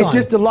pull back on. It's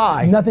just a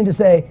lie. Nothing to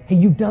say, hey,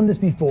 you've done this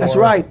before. That's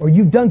right. Or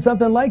you've done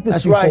something like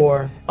this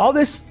before. Right.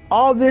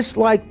 All this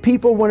like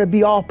people want to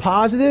be all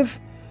positive,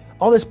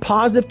 all this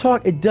positive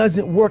talk, it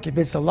doesn't work if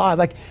it's a lie.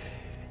 Like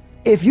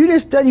if you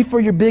didn't study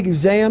for your big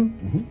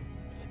exam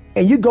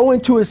and you go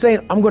into it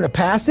saying, I'm gonna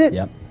pass it,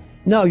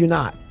 no, you're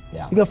not.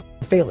 Yeah. you're gonna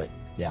fail it.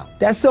 Yeah.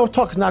 That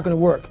self-talk is not gonna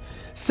work.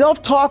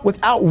 Self-talk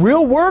without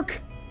real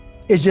work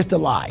is just a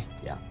lie.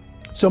 Yeah.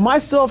 So my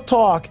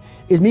self-talk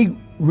is me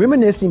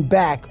reminiscing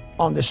back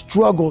on the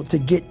struggle to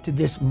get to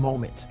this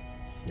moment.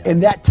 Yeah.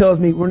 And that tells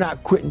me we're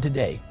not quitting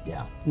today.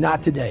 Yeah.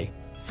 Not today.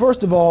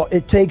 First of all,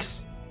 it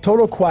takes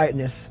total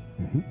quietness.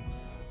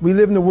 We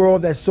live in a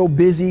world that's so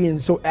busy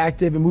and so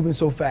active and moving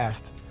so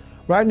fast.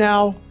 Right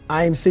now,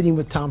 I am sitting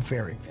with Tom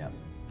Ferry. Yeah.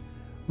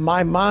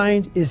 My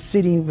mind is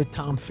sitting with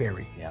Tom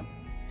Ferry. Yeah.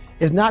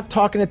 It's not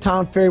talking to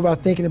Tom Ferry while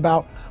thinking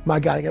about, my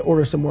God, I gotta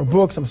order some more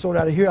books, I'm sold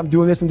out of here, I'm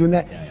doing this, I'm doing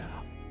that. Yeah, yeah.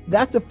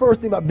 That's the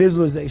first thing about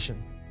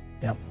visualization.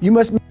 Yeah. You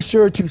must make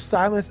sure to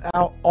silence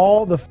out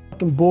all the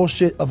fucking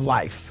bullshit of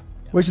life,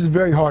 which is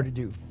very hard to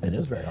do. It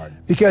is very hard.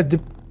 Because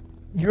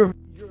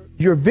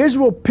your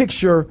visual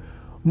picture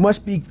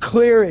must be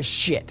clear as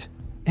shit.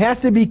 It has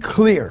to be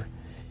clear.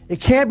 It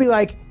can't be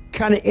like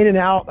kind of in and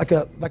out like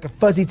a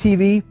fuzzy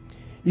TV.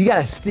 You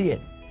gotta see it.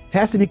 It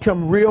has to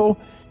become real.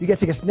 You gotta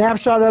take a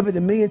snapshot of it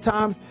a million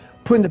times,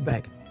 put in the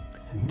bank.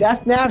 That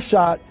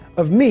snapshot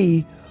of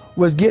me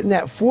was getting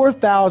that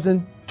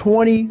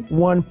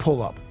 4,021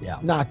 pull-up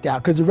knocked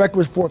out, because the record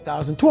was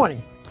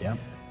 4,020. Yeah.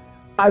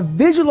 I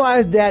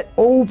visualized that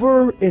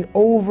over and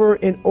over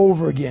and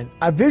over again.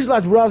 I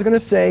visualized what I was gonna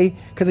say,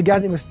 because the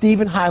guy's name was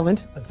Stephen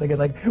Highland. I was thinking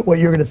like what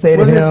you're gonna say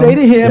to him. I was gonna say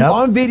to him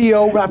on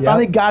video when I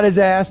finally got his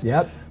ass.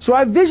 Yep. So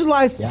I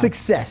visualized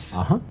success.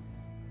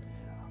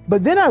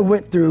 But then I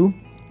went through,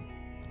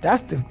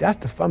 that's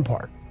the fun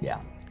part.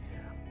 Yeah.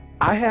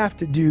 I have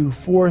to do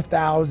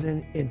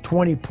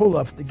 4,020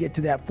 pull-ups to get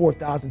to that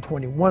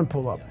 4,021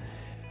 pull-up.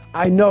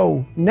 I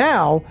know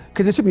now,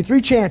 because it took me 3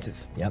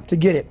 chances to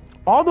get it.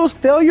 All those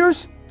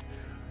failures,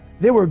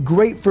 they were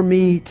great for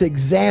me to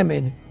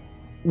examine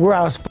where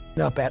I was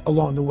f***ing up at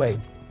along the way.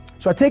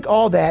 So I take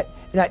all that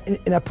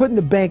and I put in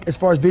the bank as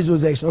far as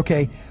visualization.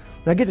 Okay,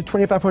 when I get to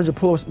 2,500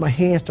 pull-ups, my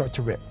hands start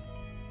to rip.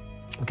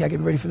 Okay, I get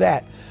ready for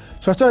that.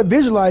 So I started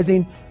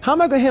visualizing, how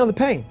am I gonna handle the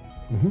pain?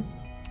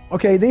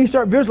 Okay, then you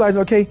start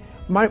visualizing, okay,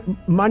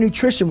 my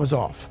nutrition was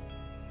off.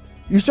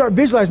 You start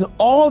visualizing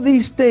all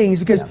these things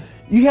because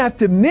you have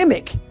to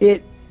mimic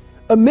it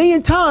a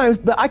million times,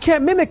 but I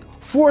can't mimic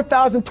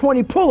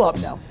 4,020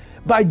 pull-ups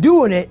by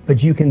doing it.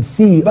 But you can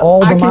see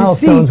all the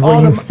milestones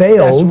where you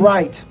failed. That's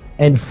right.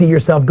 And see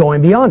yourself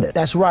going beyond it.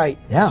 That's right.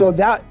 Yeah. So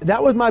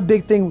that was my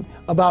big thing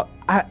about,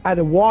 I had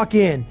to walk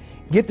in,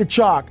 get the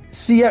chalk,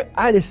 I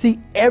had to see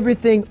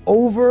everything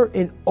over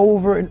and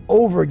over and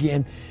over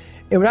again.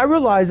 And when I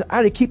realized I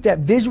had to keep that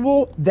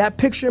visual, that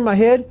picture in my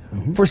head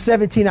for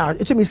 17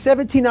 hours. It took me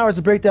 17 hours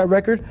to break that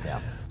record. Yeah.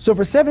 So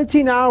for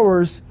 17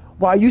 hours,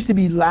 while I used to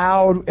be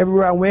loud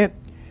everywhere I went,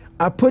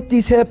 I put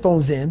these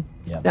headphones in.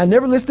 Yep. And I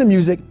never listened to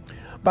music,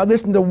 but I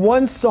listened to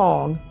one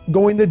song,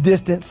 Going the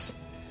Distance,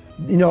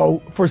 you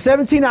know, for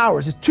 17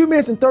 hours. It's 2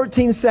 minutes and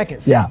 13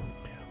 seconds. Yeah.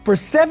 For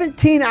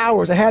 17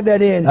 hours, I had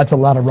that in. That's a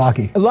lot of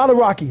Rocky. A lot of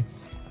Rocky.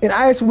 And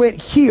I just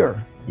went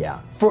here. Yeah.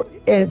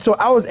 And so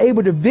I was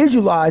able to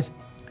visualize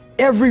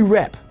every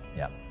rep.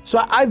 Yeah.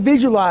 So I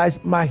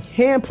visualized my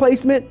hand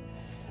placement,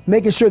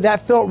 making sure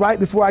that felt right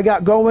before I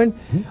got going.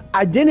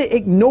 I didn't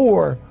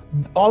ignore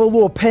all the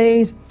little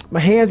pains. My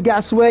hands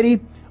got sweaty.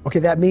 Okay,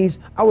 that means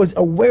I was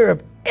aware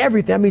of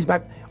everything. That means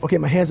my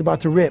hand's about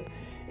to rip.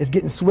 It's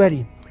getting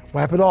sweaty.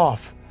 Wipe it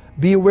off.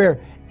 Be aware.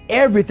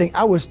 Everything.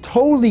 I was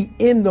totally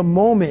in the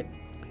moment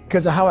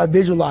because of how I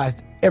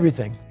visualized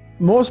everything.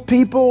 Most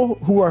people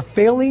who are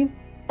failing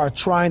are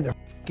trying their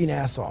fucking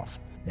ass off.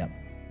 Yep.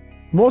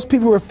 Most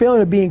people who are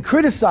failing are being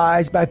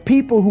criticized by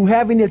people who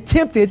haven't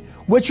attempted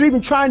what you're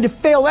even trying to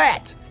fail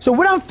at. So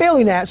what I'm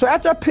failing at, so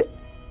after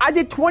I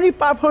did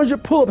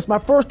 2,500 pull-ups my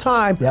first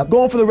time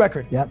going for the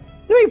record. Yep. You know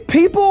how many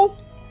people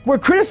were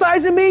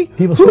criticizing me?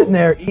 People sitting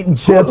there eating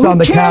chips on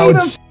the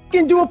couch.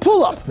 Can't even do a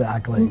pull-up.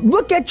 Exactly.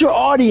 Look at your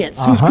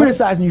audience who's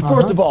criticizing you,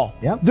 first of all.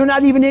 Yep. They're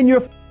not even in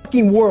your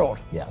fucking world.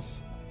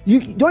 Yes.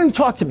 You don't even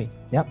talk to me.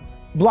 Yep.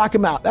 Block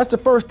them out. That's the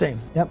first thing.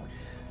 Yep.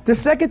 The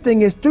second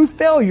thing is, through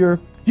failure,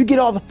 you get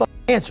all the fucking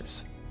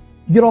answers.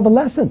 You get all the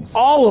lessons.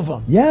 All of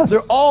them. Yes.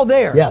 They're all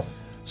there.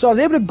 Yes. So I was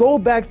able to go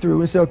back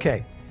through and say,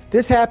 okay,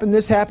 this happened,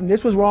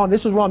 this was wrong,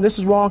 this was wrong, this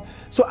was wrong.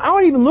 So I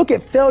don't even look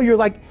at failure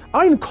like, I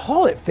don't even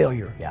call it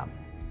failure. Yeah.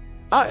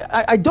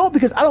 I don't,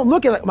 because I don't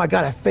look at it like, oh my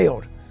God, I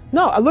failed.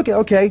 No, I look at,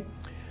 okay,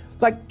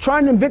 like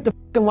trying to invent the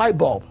fucking light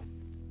bulb.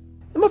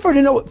 I'm afraid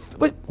to know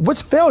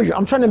what's failure.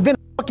 I'm trying to invent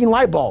a fucking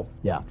light bulb.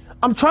 Yeah.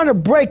 I'm trying to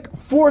break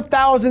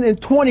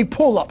 4,020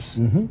 pull-ups.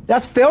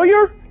 That's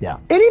failure? Yeah.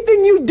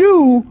 Anything you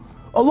do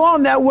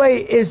along that way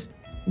is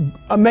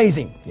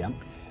amazing. Yeah.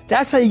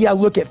 That's how you gotta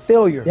look at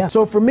failure. Yeah.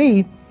 So for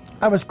me,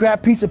 I have a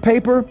scrap piece of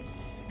paper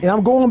and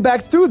I'm going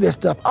back through this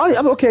stuff.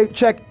 I'm okay,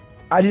 check,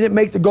 I didn't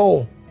make the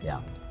goal. Yeah.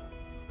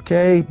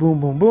 Okay,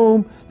 boom, boom,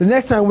 boom. The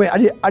next time I went,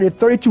 I did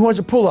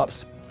 3,200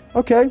 pull-ups.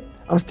 Okay,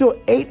 I'm still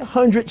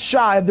 800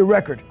 shy of the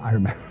record. I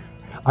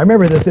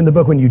remember this in the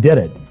book when you did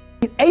it.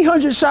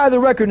 800 shy of the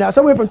record now.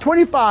 So I went from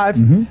 25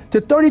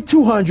 to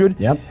 3,200.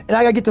 Yep. And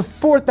I gotta get to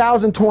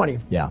 4,020.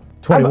 Yeah.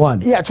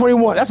 21. Yeah,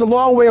 21. That's a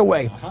long way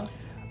away.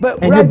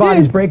 But and your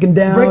body's breaking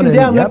down.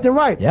 Left and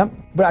right. Yep.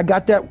 But I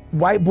got that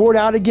whiteboard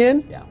out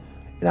again. Yeah.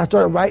 And I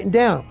started writing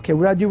down, okay,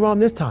 what did I do wrong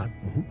this time?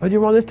 What did I do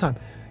wrong this time?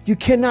 You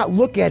cannot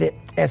look at it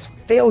as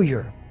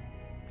failure.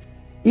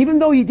 Even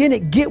though you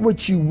didn't get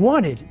what you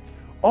wanted,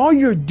 all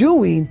you're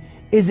doing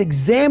is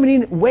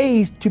examining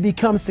ways to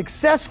become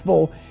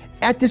successful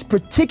at this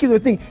particular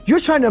thing. You're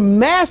trying to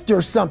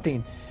master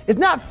something. It's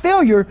not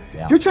failure.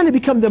 Yeah. You're trying to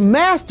become the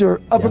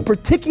master of a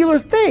particular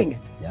thing.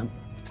 Yep.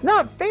 It's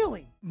not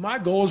failing. My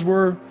goals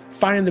were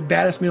finding the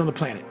baddest men on the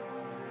planet,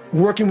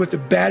 working with the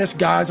baddest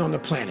guys on the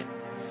planet.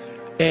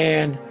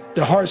 And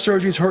the heart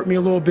surgeries hurt me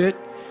a little bit.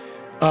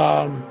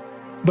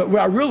 But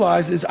what I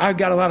realized is I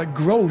got a lot of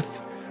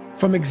growth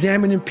from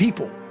examining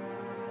people.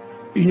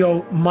 You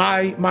know,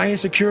 my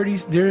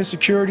insecurities, their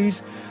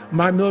insecurities,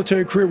 my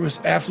military career was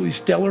absolutely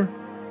stellar.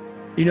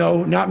 You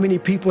know, not many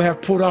people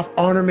have pulled off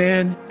honor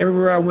man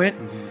everywhere I went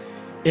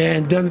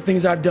and done the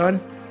things I've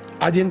done.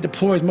 I didn't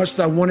deploy as much as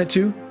I wanted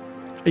to.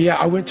 Yeah,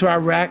 I went to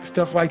Iraq,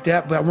 stuff like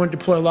that, but I wanted to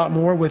deploy a lot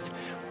more with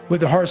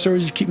the heart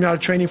surgeries, keeping out of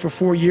training for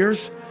 4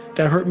 years.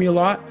 That hurt me a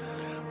lot.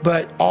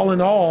 But all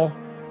in all,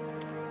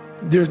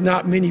 there's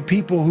not many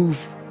people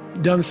who've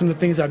done some of the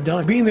things I've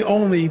done. Being the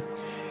only,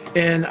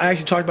 and I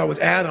actually talked about with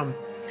Adam,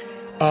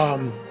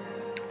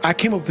 I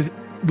came up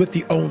with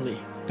the only.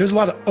 There's a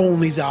lot of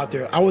onlys out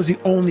there. I was the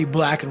only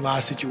black in a lot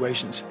of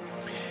situations.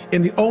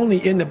 And the only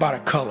isn't about a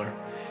color.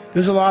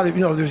 There's a lot of,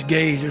 you know, there's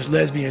gays, there's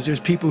lesbians, there's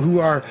people who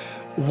are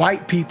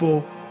white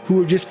people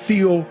who just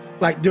feel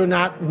like they're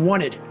not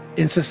wanted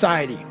in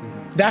society.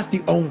 That's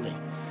the only.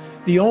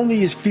 The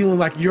only is feeling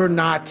like you're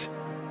not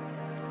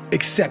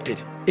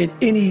accepted in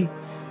any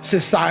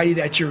society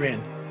that you're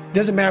in.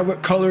 Doesn't matter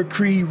what color,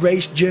 creed,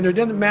 race, gender,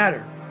 doesn't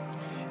matter.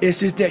 It's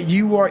just that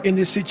you are in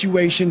this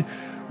situation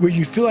where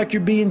you feel like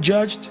you're being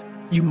judged.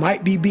 You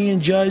might be being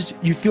judged.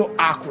 You feel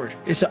awkward.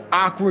 It's an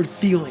awkward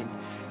feeling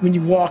when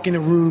you walk in a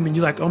room and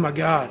you're like, oh my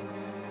God,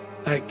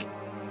 like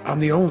I'm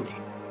the only.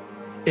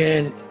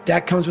 And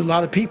that comes with a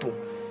lot of people.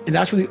 And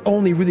that's where the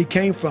only really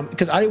came from,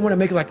 because I didn't want to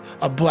make it like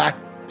a black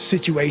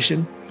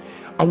situation.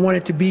 I want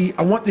it to be,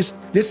 I want this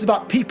is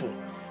about people.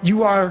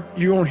 You are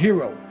your own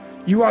hero.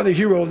 You are the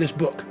hero of this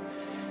book.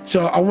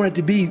 So I want it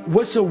to be,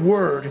 what's a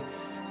word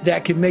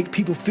that can make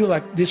people feel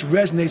like this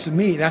resonates with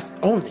me? That's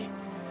only.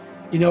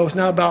 You know, it's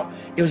not about,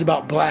 it was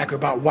about black or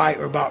about white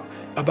or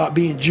about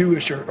being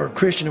Jewish or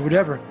Christian or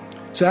whatever.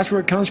 So that's where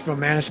it comes from,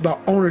 man. It's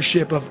about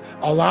ownership of,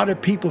 a lot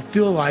of people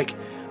feel like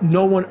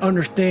no one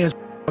understands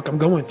what I'm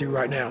going through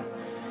right now.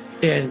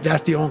 And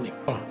that's the only.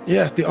 Oh,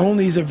 yes, the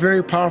only is a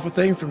very powerful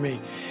thing for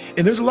me.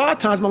 And there's a lot of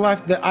times in my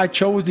life that I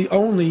chose the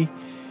only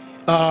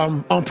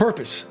on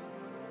purpose.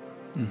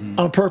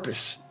 On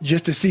purpose,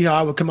 just to see how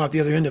I would come out the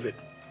other end of it.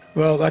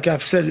 Well, like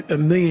I've said a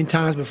million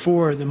times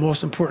before, the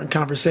most important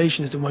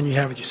conversation is the one you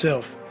have with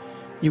yourself.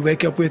 You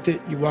wake up with it,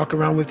 you walk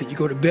around with it, you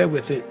go to bed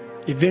with it.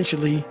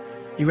 Eventually,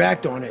 you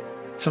act on it.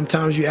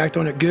 Sometimes you act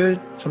on it good,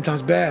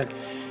 sometimes bad.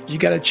 You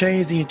got to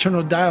change the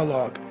internal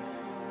dialogue.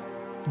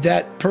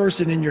 That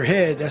person in your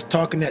head that's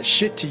talking that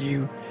shit to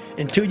you,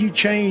 until you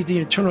change the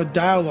internal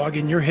dialogue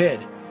in your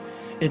head,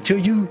 until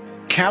you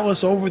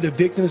callous over the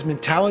victim's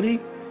mentality,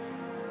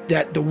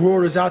 that the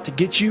world is out to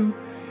get you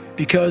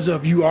because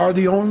of you are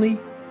the only,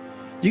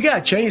 you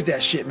gotta change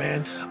that shit,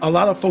 man. A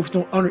lot of folks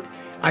don't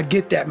I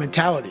get that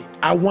mentality.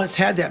 I once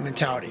had that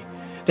mentality,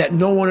 that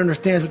no one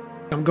understands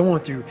what I'm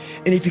going through.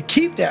 And if you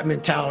keep that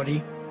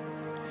mentality,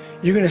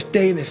 you're gonna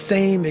stay in the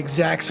same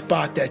exact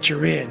spot that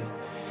you're in,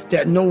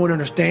 that no one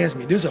understands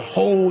me.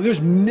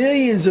 There's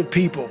millions of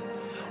people.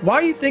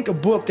 Why do you think a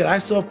book that I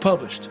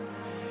self-published,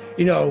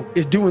 you know,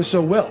 is doing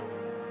so well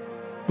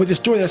with a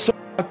story that's so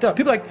fucked up?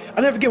 People like,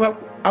 I'll never forget when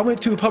I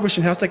went to a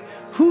publishing house, like,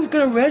 who's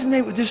gonna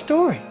resonate with this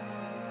story?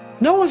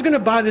 No one's gonna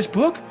buy this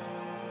book.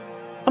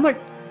 I'm like,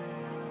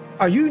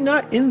 are you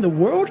not in the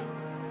world?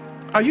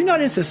 Are you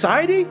not in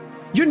society?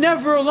 You're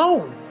never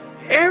alone.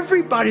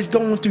 Everybody's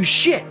going through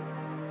shit.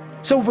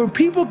 So when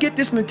people get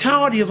this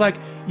mentality of like,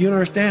 you don't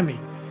understand me,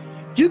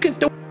 you can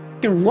throw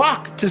a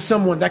rock to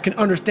someone that can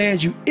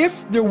understand you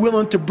if they're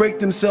willing to break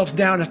themselves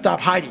down and stop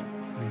hiding.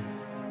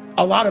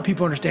 A lot of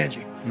people understand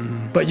you,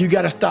 but you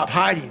gotta stop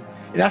hiding.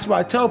 And that's why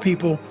I tell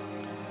people,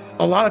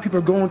 a lot of people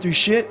are going through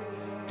shit,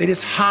 they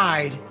just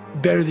hide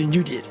better than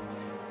you did.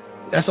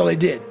 That's all they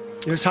did.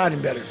 They're just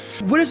hiding better.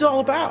 What is it all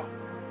about?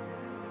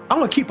 I'm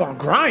gonna keep on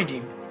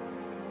grinding.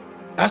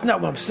 That's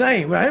not what I'm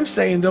saying. What I'm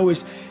saying though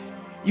is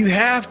you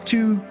have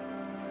to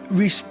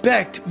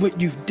respect what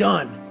you've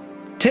done.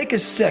 Take a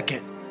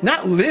second,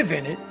 not live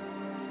in it,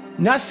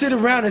 not sit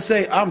around and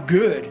say, I'm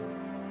good.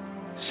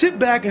 Sit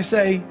back and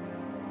say,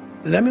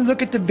 let me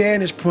look at the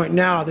vantage point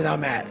now that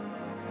I'm at.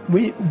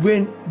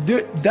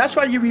 That's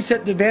why you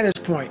reset the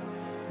vantage point.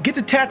 Get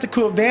the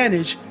tactical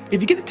advantage.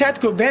 If you get the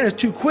tactical advantage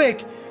too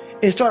quick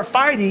and start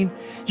fighting,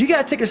 you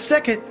gotta take a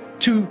second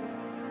to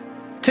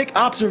take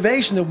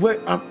observation of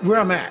where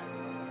I'm at.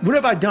 What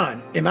have I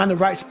done? Am I in the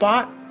right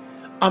spot?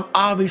 I'm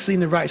obviously in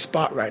the right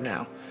spot right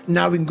now.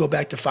 Now we can go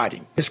back to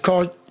fighting. It's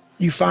called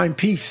you find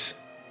peace.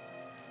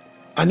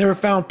 I never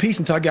found peace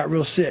until I got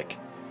real sick.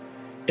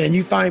 And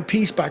you find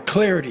peace by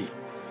clarity.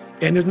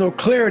 And there's no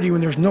clarity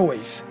when there's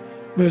noise.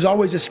 When there's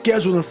always a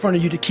schedule in front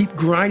of you to keep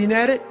grinding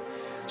at it.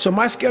 So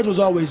my schedule's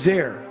always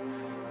there.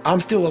 I'm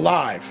still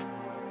alive.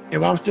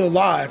 And while I'm still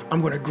alive,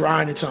 I'm going to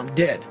grind until I'm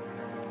dead.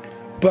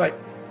 But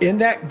in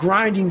that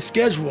grinding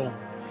schedule,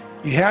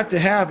 you have to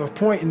have a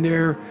point in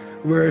there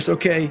where it's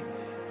okay,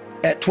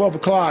 at 12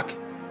 o'clock,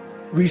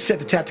 reset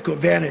the tactical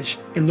advantage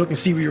and look and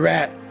see where you're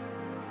at.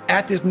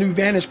 At this new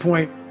vantage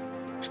point,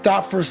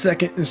 stop for a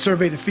second and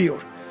survey the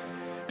field.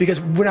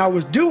 Because what I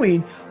was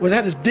doing was I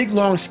had this big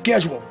long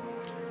schedule.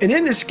 And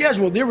in this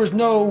schedule, there was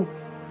no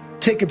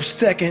take a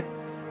second,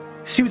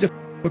 see what the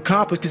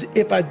accomplished. Because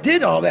if I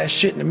did all that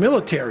shit in the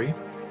military,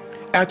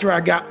 after I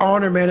got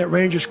honor man at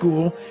Ranger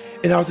School,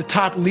 and I was the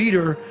top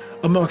leader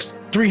amongst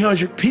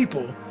 300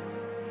 people,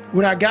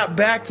 when I got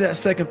back to that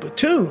second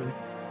platoon,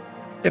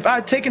 if I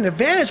had taken the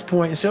vantage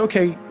point and said,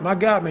 okay, my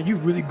God, man,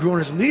 you've really grown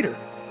as a leader,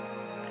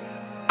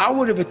 I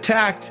would have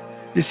attacked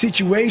the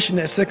situation,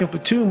 that second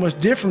platoon, much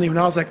differently when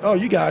I was like, oh,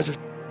 you guys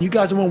don't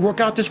want to work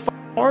out this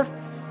hard?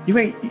 You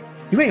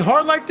ain't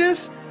hard like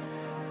this?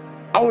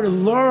 I would have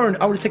learned,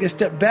 I would have taken a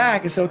step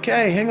back and said,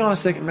 okay, hang on a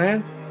second,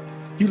 man.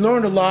 You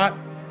learned a lot.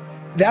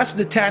 That's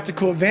the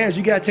tactical advantage.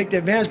 You got to take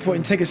that vantage point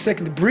and take a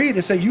second to breathe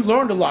and say, you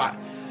learned a lot.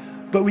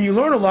 But when you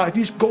learn a lot, if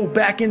you just go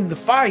back into the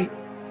fight,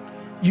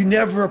 you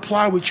never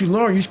apply what you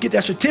learned. You just get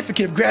that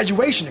certificate of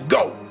graduation and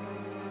go.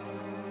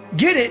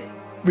 Get it,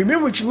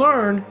 remember what you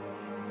learned,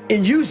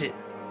 and use it.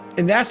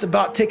 And that's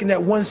about taking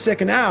that 1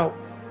 second out,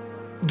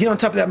 get on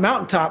top of that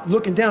mountaintop,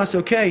 looking down and say,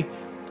 okay,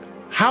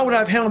 how would I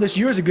have handled this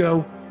years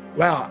ago?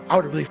 Wow, I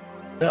would have really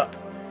f***ed up.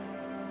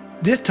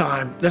 This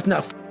time, let's not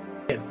f***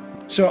 in.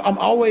 So I'm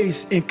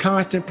always in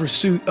constant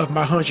pursuit of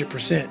my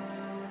 100%.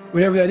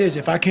 Whatever that is,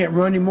 if I can't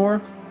run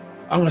anymore,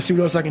 I want to see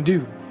what else I can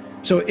do.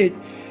 So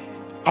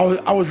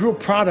I was real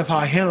proud of how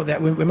I handled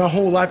that. When my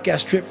whole life got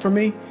stripped from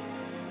me,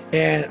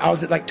 and I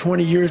was at like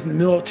 20 years in the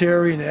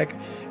military, and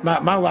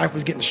my life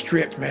was getting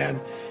stripped,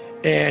 man.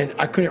 And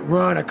I couldn't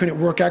run, I couldn't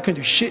work out, I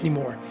couldn't do shit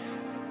anymore.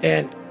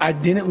 And I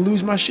didn't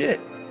lose my shit.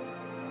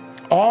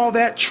 All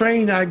that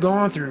training I'd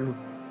gone through,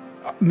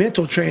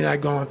 mental training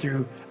I'd gone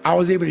through, I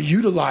was able to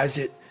utilize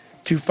it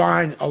to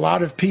find a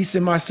lot of peace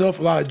in myself,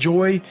 a lot of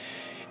joy,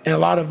 and a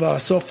lot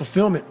of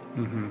self-fulfillment.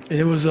 Mm-hmm. And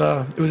it was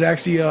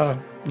actually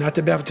not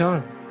that bad of a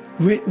time.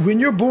 When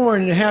you're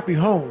born in a happy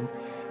home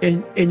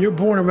and you're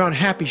born around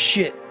happy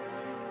shit,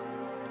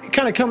 it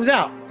kind of comes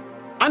out.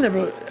 I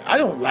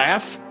don't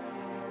laugh.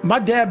 My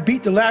dad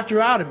beat the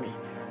laughter out of me.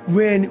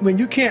 When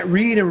you can't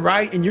read and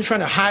write and you're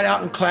trying to hide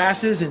out in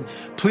classes and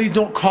please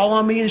don't call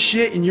on me and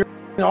shit, and you're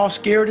all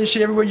scared and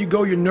shit, everywhere you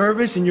go you're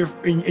nervous and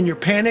you're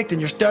panicked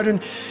and you're stuttering,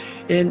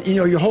 and you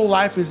know your whole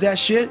life is that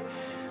shit,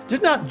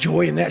 there's not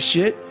joy in that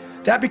shit.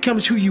 That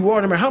becomes who you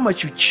are. No matter how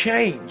much you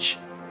change,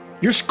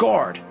 you're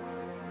scarred.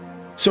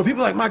 So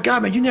people are like, my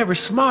God, man, you never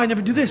smile, you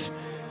never do this.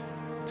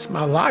 It's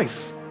my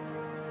life.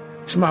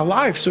 It's my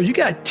life. So you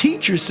got to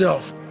teach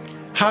yourself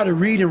how to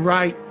read and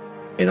write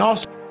and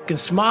also can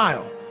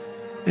smile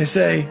and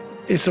say,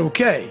 it's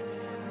okay.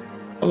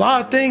 A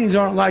lot of things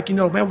aren't like,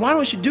 man, why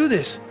don't you do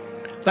this?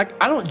 Like,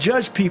 I don't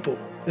judge people.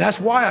 That's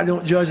why I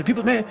don't judge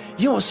people. Man,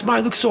 you don't smile,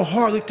 you look so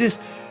hard like this.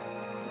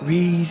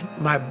 Read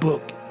my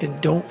book and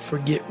don't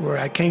forget where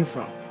I came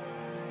from.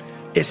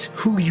 It's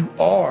who you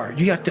are.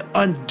 You have to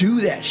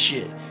undo that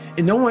shit.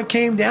 And no one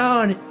came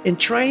down and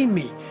trained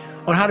me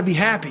on how to be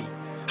happy,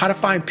 how to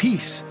find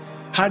peace,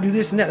 how to do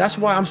this and that. That's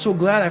why I'm so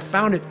glad I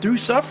found it through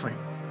suffering.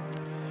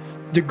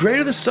 The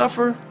greater the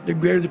suffer, the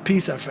greater the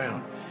peace I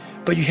found.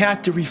 But you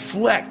have to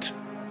reflect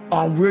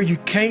on where you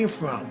came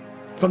from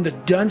the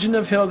dungeon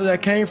of hell that I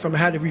came from. I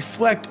had to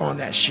reflect on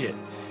that shit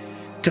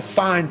to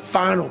find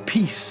final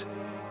peace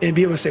and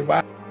be able to say,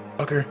 wow,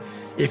 fucker,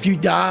 if you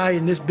die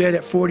in this bed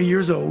at 40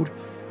 years old,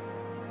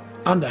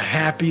 I'm the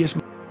happiest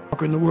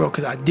motherfucker in the world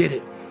because I did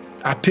it.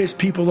 I pissed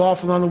people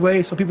off along the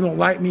way. Some people don't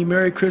like me,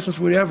 Merry Christmas,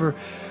 whatever.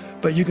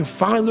 But you can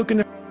finally look in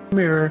the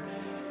mirror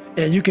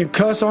and you can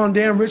cuss on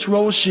damn Rich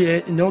Roll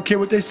shit and don't care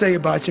what they say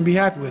about you and be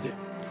happy with it.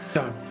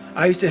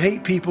 I used to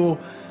hate people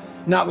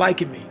not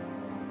liking me.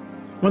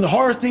 One of the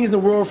hardest things in the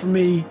world for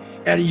me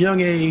at a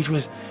young age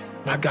was,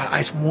 my God, I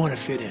just want to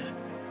fit in.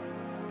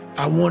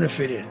 I want to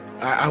fit in.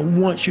 I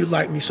want you to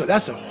like me. So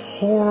that's a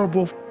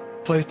horrible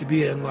place to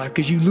be in life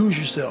because you lose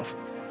yourself.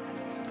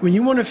 When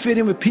you want to fit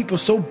in with people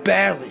so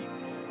badly,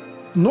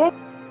 no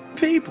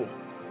people,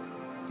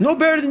 no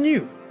better than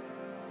you.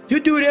 You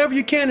do whatever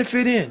you can to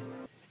fit in. And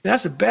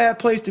that's a bad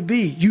place to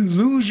be. You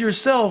lose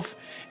yourself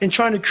in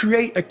trying to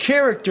create a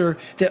character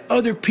that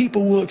other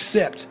people will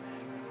accept.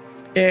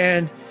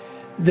 And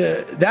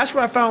that's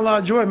where I found a lot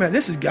of joy. Man,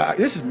 this is God.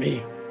 This is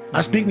me.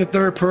 I speak in the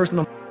third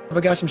person. I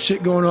got some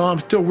shit going on. I'm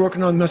still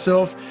working on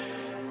myself.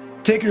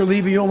 Take it or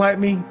leave it. You don't like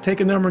me? Take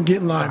a number and get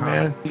in line,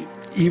 man.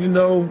 Even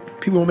though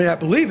people may not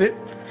believe it,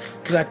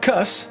 because I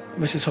cuss,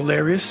 which is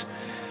hilarious,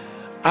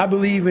 I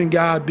believe in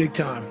God big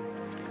time.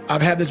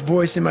 I've had this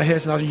voice in my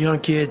head since I was a young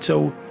kid.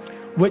 So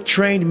what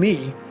trained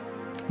me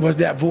was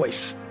that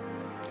voice.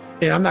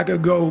 And I'm not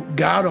going to go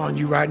God on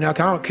you right now,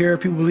 'cause I don't care if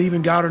people believe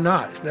in God or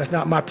not. That's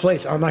not my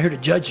place. I'm not here to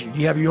judge you.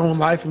 You have your own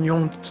life and your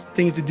own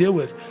things to deal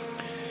with.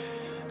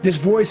 This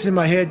voice in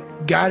my head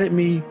guided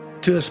me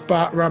to the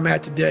spot where I'm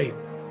at today.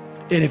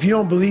 And if you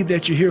don't believe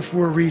that you're here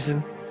for a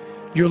reason,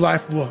 your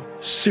life will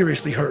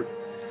seriously hurt.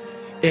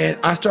 And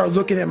I start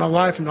looking at my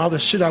life and all the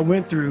shit I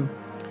went through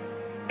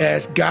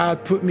as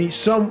God put me,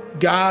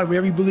 God,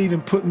 whatever you believe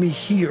in, put me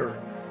here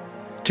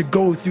to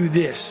go through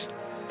this.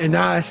 And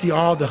now I see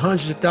all the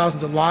hundreds of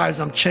thousands of lives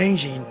I'm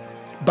changing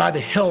by the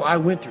hell I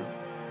went through.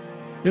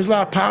 There's a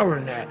lot of power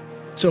in that.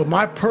 So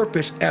my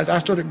purpose as I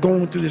started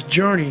going through this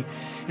journey,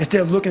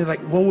 instead of looking at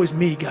like, woe is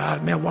me,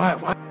 God, man, why?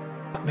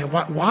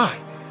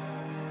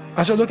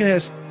 I started looking at it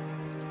as,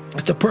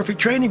 it's the perfect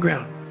training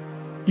ground.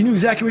 You knew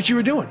exactly what you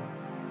were doing.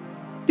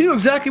 You knew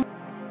exactly what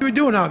you were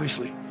doing,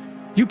 obviously.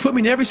 You put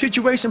me in every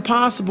situation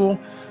possible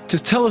to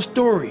tell a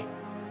story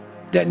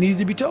that needed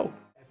to be told.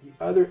 At the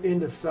other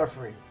end of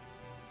suffering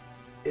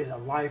is a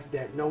life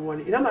that no one,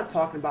 and I'm not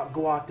talking about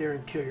go out there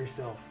and kill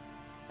yourself.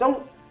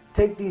 Don't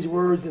take these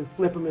words and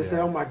flip them and say,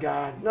 oh my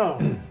God, no.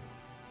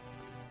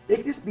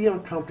 It just be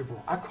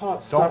uncomfortable. I call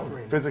it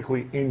suffering. Don't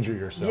physically injure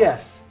yourself.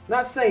 Yes,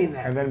 not saying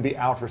that. And then be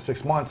out for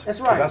 6 months.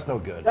 That's right. That's no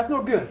good. That's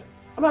no good.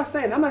 I'm not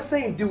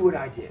saying do what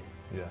I did.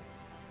 Yeah.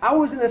 I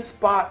was in a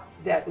spot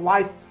that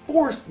life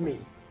forced me.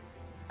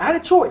 I had a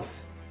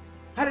choice.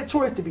 I had a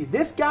choice to be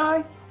this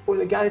guy or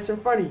the guy that's in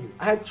front of you.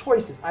 I had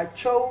choices. I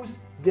chose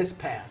this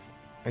path.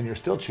 And you're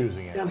still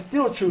choosing it. And I'm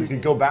still choosing it. You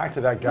can go back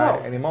to that guy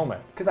at any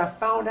moment. Because I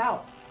found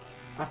out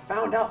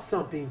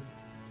something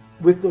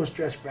with those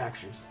stress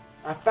fractures.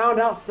 I found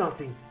out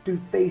something through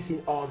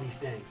facing all these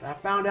things. I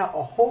found out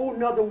a whole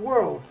nother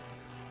world,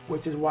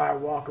 which is why I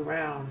walk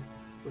around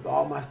with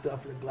all my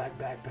stuff in a black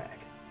backpack.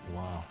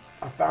 Wow.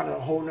 I found out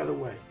a whole nother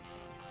way.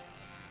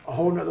 A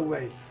whole nother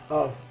way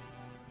of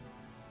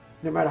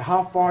no matter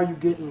how far you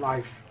get in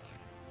life,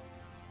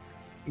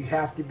 you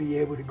have to be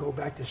able to go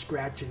back to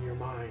scratch in your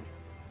mind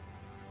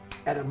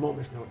at a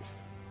moment's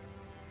notice.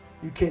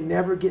 You can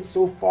never get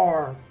so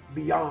far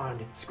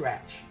beyond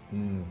scratch.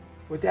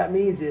 What that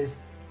means is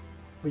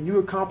when you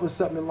accomplish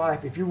something in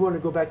life, if you want to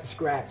go back to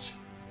scratch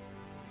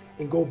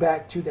and go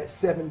back to that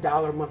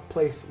 $7 a month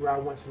place where I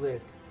once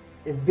lived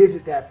and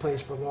visit that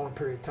place for a long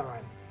period of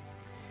time,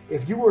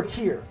 if you were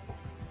here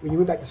when you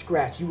went back to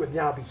scratch, you would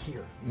now be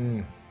here.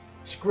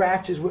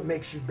 Scratch is what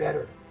makes you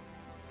better.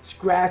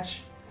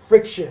 Scratch,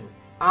 friction,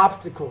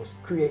 obstacles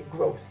create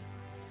growth.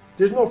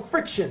 There's no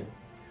friction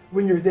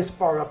when you're this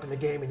far up in the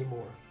game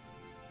anymore.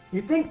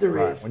 You think there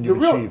is. When you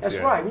achieve, that's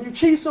right. When you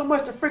achieve so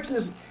much, the friction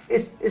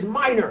is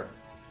minor.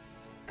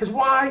 Because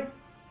why?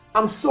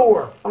 I'm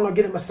sore. I'm going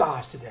to get a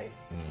massage today.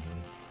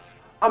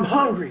 I'm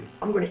hungry.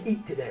 I'm going to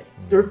eat today.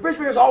 The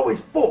refrigerator is always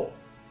full.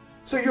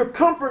 So your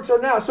comforts are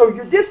now, so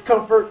your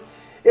discomfort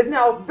is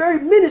now very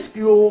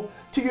minuscule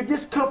to your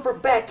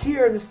discomfort back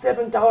here in the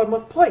 $7 a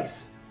month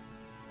place.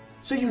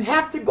 So you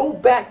have to go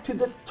back to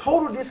the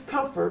total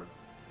discomfort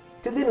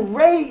to then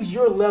raise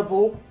your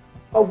level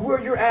of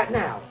where you're at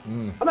now.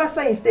 I'm not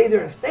saying stay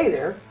there and stay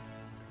there.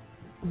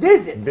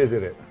 Visit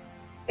it.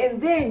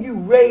 And then you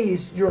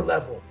raise your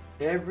level.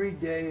 Every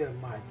day of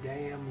my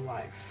damn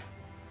life,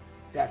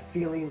 that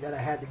feeling that I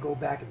had to go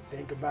back and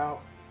think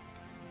about,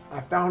 I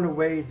found a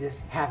way to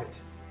just have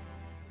it.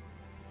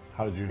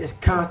 How did you? It's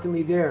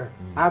constantly there.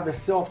 I have a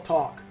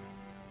self-talk.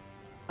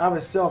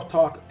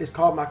 It's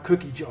called my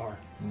cookie jar.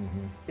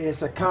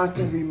 It's a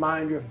constant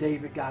reminder of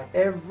David God.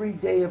 Every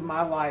day of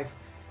my life,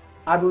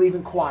 I believe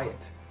in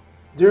quiet.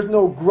 There's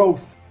no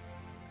growth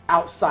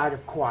outside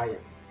of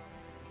quiet.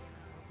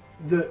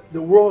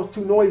 The world's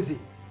too noisy.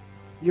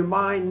 Your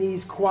mind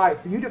needs quiet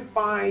for you to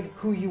find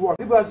who you are.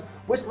 People ask,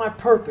 what's my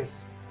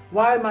purpose?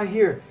 Why am I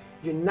here?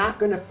 You're not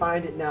going to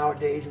find it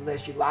nowadays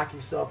unless you lock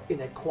yourself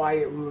in a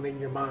quiet room in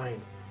your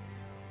mind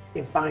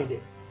and find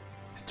it.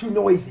 It's too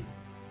noisy.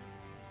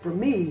 For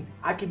me,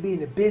 I could be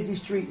in a busy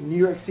street in New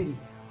York City,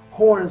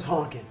 horns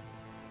honking,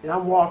 and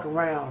I'm walking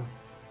around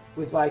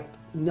with like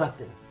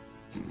nothing.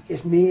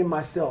 It's me and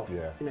myself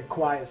in a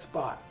quiet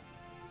spot.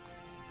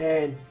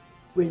 And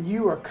when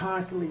you are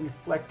constantly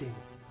reflecting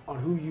on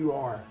who you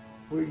are,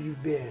 where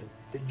you've been,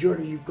 the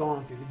journey you've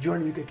gone through, the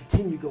journey you can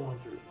continue going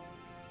through,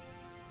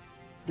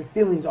 the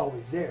feeling's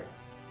always there.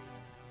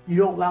 You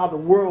don't allow the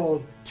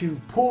world to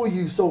pull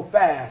you so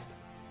fast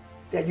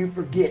that you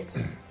forget.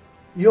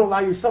 You don't allow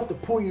yourself to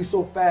pull you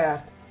so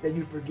fast that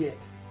you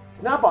forget.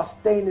 It's not about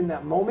staying in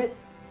that moment.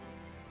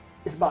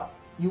 It's about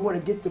you want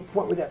to get to the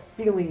point where that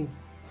feeling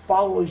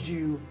follows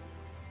you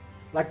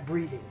like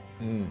breathing.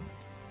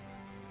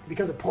 It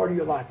becomes a part of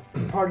your life,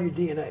 part of your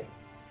DNA.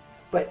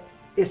 But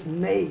it's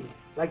made.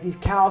 Like these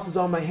calluses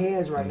on my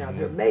hands right now,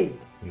 they're made.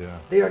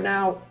 They are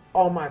now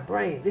on my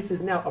brain. This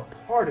is now a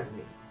part of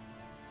me.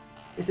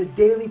 It's a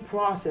daily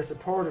process, a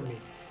part of me.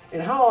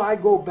 And how I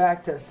go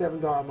back to a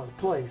 $7 a month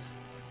place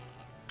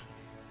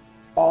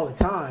all the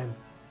time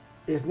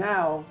is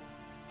now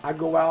I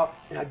go out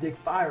and I dig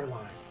fire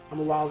line. I'm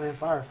a wildland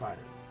firefighter.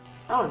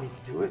 I don't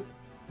need to do it.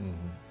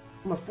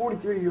 I'm a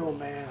 43-year-old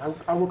man.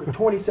 I work with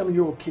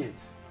 27-year-old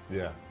kids.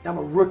 Yeah. I'm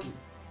a rookie.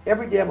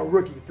 Every day I'm a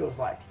rookie, it feels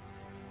like.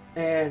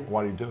 And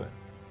Why do you do it?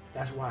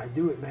 that's why I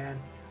do it, man.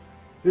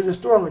 There's a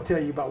story I'm gonna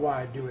tell you about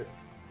why I do it.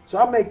 So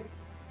I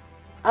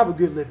have a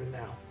good living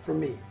now, for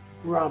me,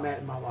 where I'm at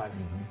in my life.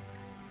 Mm-hmm.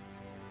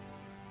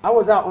 I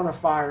was out on a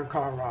fire in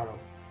Colorado,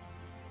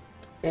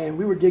 and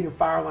we were digging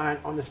fire line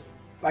on this,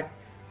 like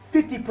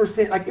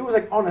 50%, like it was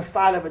like on the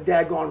side of a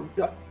daggone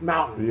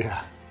mountain.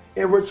 Yeah.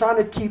 And we're trying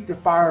to keep the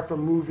fire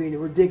from moving,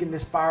 and we're digging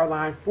this fire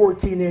line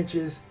 14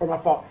 inches, or my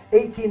fault,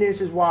 18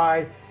 inches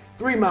wide,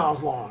 3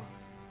 miles long.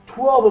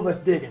 12 of us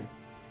digging.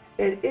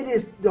 And it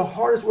is the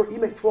hardest work. You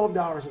make $12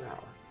 an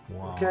hour.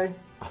 Wow. Okay?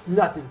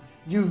 Nothing.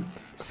 You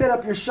set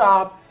up your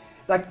shop.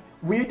 Like,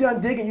 when you're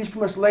done digging, you just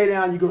pretty much lay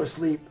down, you go to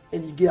sleep,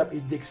 and you get up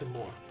and you dig some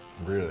more.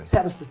 Really? This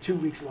happens for 2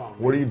 weeks long.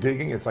 What are you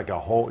digging? It's like a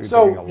hole.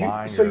 You're digging a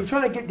line. So you're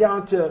trying to get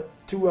down to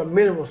a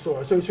mineral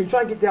soil. So you're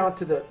trying to get down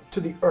to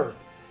the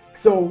earth.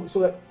 So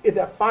that if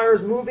that fire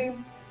is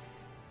moving,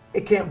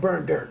 it can't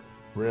burn dirt.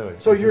 Really?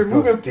 So It you're just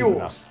goes moving deep fuels.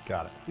 enough.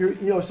 Got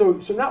it.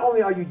 So not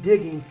only are you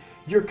digging,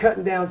 you're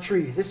cutting down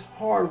trees. It's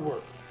hard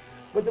work.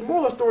 But the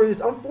moral of the story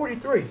is I'm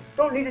 43.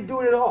 Don't need to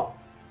do it at all.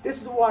 This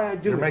is why I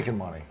do it. You're making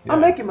money. Yeah. I'm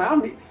making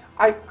money.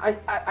 I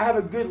have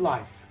a good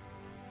life.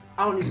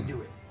 I don't need to do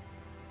it.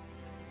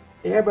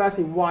 And everybody asks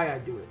me why I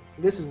do it.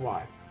 This is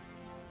why.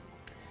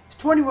 This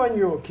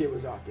 21-year-old kid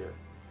was out there,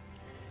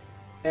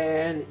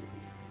 and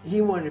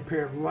he wanted a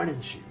pair of running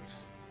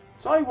shoes.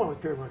 That's all he wanted was a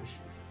pair of running shoes.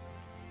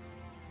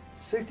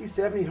 60,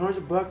 70,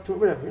 100 bucks,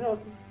 whatever. You know,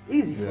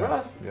 easy for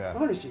us. Yeah.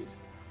 Running shoes.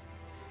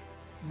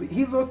 But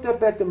he looked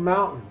up at the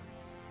mountain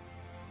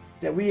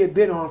that we had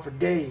been on for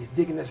days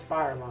digging this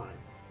fire line.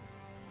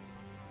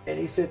 And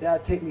he said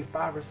that'd take me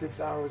 5 or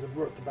 6 hours of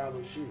work to buy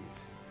those shoes.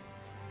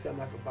 He said I'm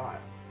not gonna buy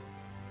them.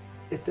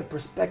 It's the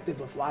perspective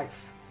of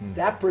life.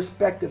 That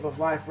perspective of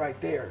life right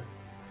there,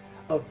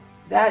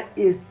 that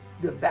is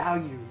the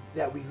value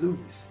that we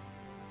lose.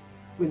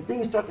 When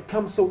things start to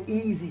come so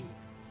easy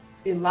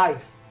in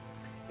life,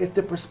 it's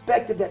the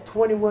perspective that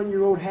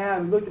 21-year-old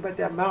had. He looked up at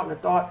that mountain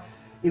and thought,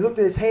 he looked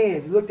at his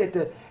hands, he looked at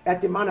the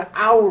amount of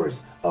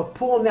hours of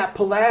pulling that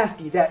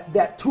Pulaski,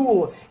 that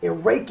tool,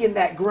 and raking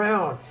that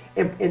ground,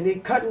 and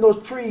then cutting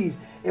those trees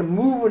and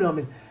moving them,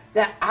 and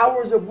that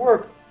hours of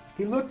work.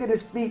 He looked at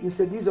his feet and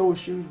said, these old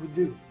shoes would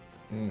do.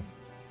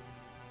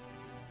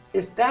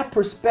 It's that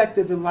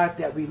perspective in life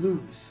that we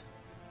lose.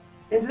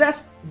 And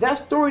that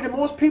story to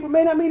most people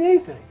may not mean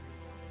anything.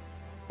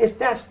 It's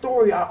that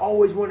story I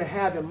always want to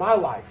have in my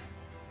life.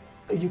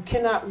 You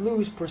cannot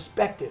lose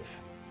perspective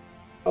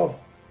of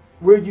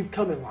where you've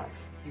come in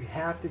life. You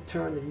have to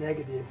turn the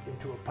negative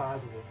into a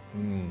positive.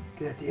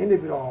 Because at the end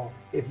of it all,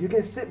 if you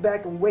can sit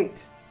back and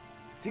wait,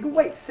 if you can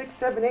wait 6,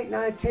 7, 8,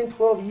 9, 10,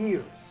 12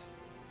 years,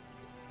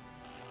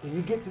 when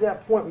you get to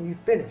that point when you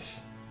finish,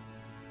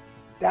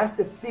 that's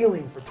the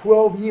feeling for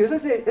 12 years.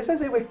 Let's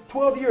say wait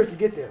 12 years to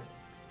get there.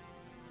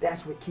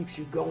 That's what keeps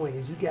you going,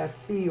 is you gotta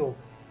feel,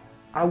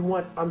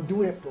 I'm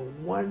doing it for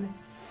 1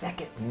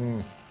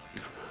 second.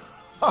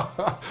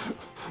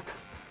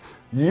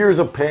 Years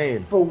of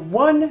pain. For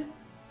 1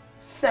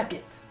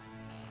 second.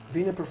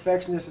 Being a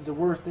perfectionist is the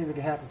worst thing that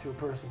can happen to a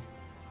person.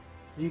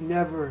 You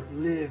never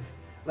live.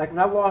 Like when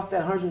I lost that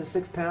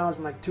 106 pounds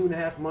in like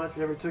 2.5 months,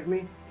 whatever it took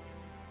me,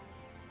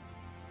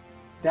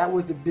 that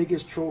was the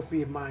biggest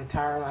trophy of my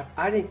entire life.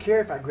 I didn't care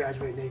if I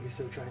graduated Navy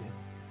SEAL training.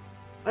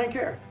 I didn't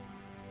care.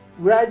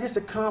 What I just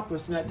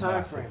accomplished in that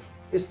time frame,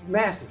 it's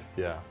massive.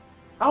 Yeah.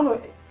 I don't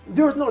know,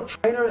 there was no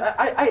trainer.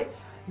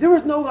 There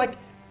was no like,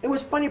 and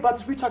what's funny about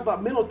this, we talk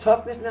about mental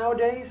toughness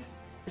nowadays.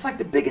 It's like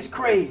the biggest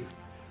crave.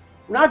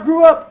 When I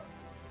grew up,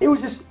 it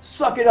was just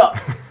suck it up.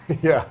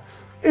 Yeah.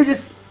 It was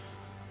just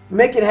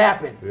make it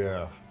happen.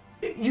 Yeah.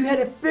 You had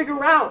to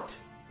figure out.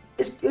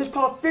 It was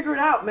called figure it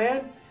out,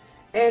 man.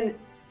 And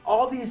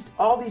all these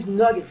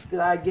nuggets that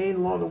I gained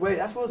along the way,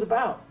 that's what it was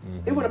about.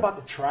 It wasn't about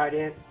the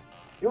trident.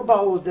 It wasn't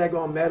about all those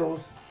daggone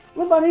medals. It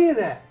wasn't about any of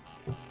that.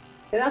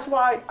 And that's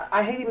why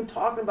I hate even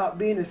talking about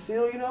being a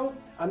SEAL, you know?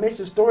 I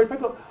mention stories.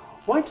 People,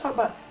 why don't you talk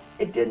about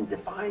it didn't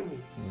define me?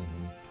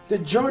 The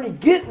journey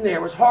getting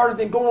there was harder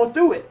than going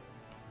through it.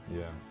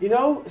 Yeah. You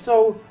know?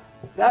 So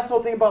that's the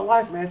whole thing about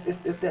life, man.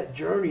 It's that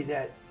journey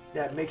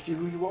that makes you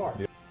who you are.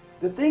 Yeah.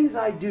 The things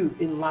I do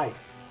in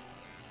life,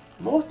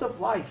 most of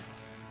life,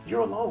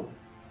 you're alone.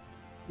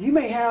 You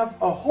may have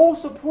a whole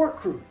support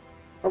crew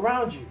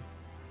around you,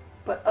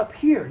 but up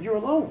here, you're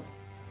alone.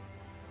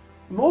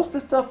 Most of the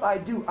stuff I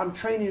do, I'm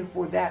training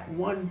for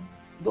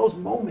those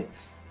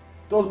moments.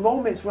 Those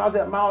moments when I was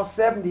at mile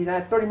 70 and I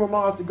had 30 more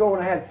miles to go,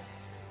 and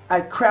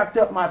I crapped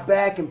up my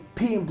back and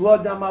peeing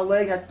blood down my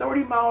leg. I had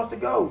 30 miles to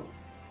go.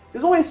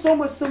 There's only so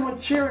much someone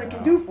cheering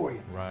can do for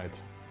you. Right.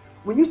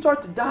 When you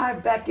start to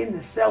dive back in the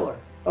cellar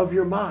of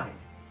your mind,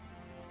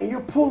 and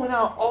you're pulling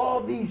out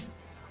all these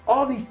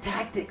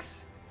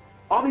tactics,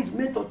 all these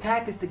mental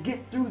tactics to get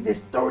through this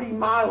 30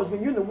 miles when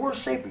you're in the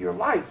worst shape of your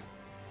life,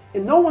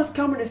 and no one's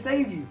coming to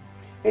save you,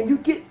 and you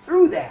get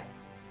through that.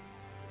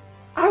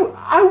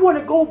 I want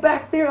to go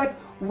back there. Like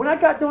when I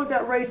got done with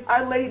that race,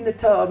 I laid in the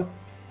tub,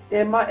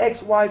 and my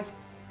ex-wife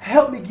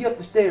help me get up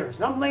the stairs.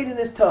 And I'm laying in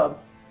this tub,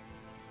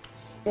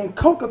 and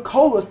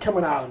Coca-Cola's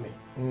coming out of me.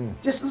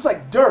 Just looks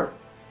like dirt.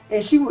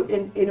 And she would,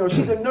 and you know,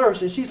 she's a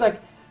nurse, and she's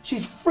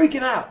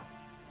freaking out.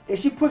 And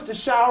she puts the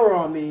shower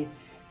on me,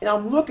 and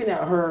I'm looking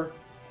at her,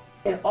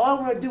 and all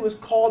I want to do is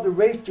call the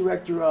race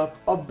director up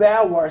of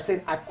Badwater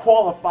saying I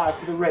qualify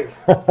for the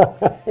race.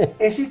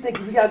 And she's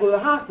thinking we gotta go to the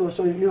hospital.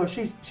 So you know,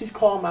 she's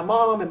calling my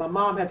mom, and my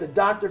mom has a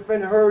doctor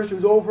friend of hers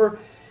who's over,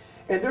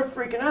 and they're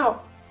freaking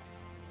out.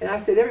 And I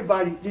said,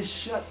 everybody, just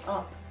shut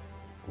up.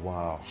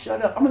 Wow.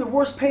 Shut up. I'm in the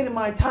worst pain in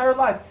my entire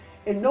life,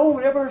 and no one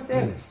would ever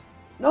understand this.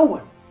 No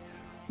one.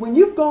 When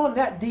you've gone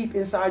that deep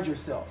inside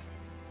yourself,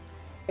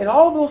 and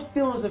all those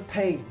feelings of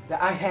pain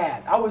that I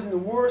had, I was in the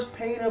worst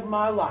pain of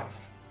my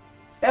life.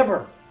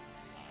 Ever.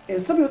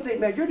 And some people think,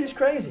 man, you're just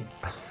crazy.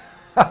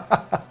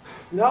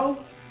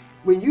 No,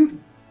 when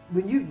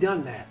you've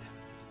done that,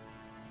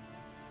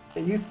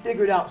 and you've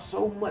figured out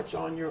so much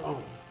on your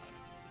own,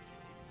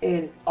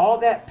 and all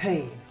that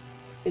pain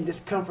and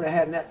discomfort I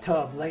had in that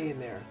tub, laying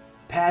there,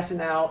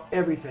 passing out,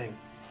 everything,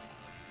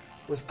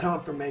 was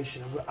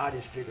confirmation of what I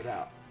just figured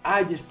out.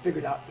 I just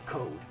figured out the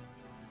code.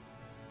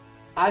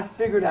 I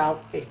figured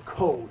out a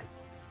code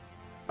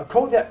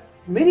that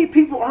many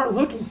people aren't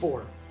looking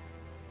for.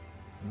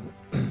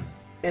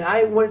 And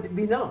I want it to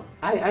be known.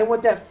 I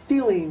want that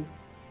feeling.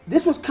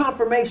 This was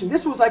confirmation.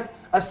 This was like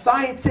a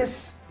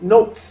scientist's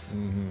notes.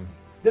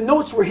 The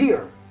notes were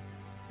here.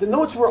 The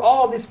notes were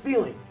all this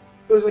feeling.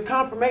 It was a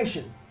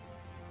confirmation.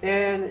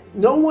 And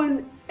no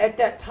one at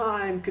that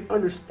time could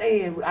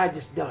understand what I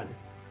just done.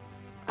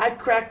 I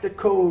cracked the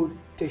code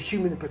to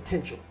human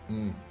potential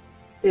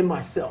in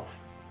myself.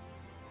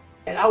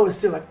 And I was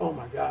still like, oh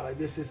my God, like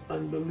this is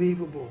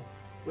unbelievable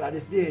what I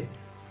just did.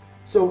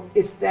 So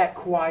it's that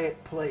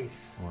quiet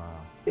place. Wow.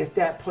 It's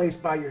that place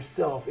by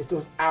yourself. It's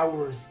those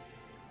hours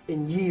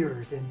and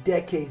years and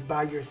decades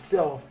by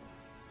yourself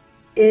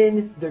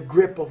in the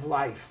grip of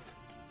life.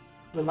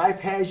 When life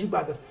has you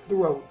by the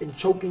throat and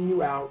choking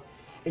you out,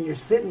 and you're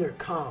sitting there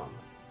calm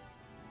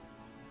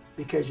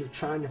because you're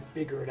trying to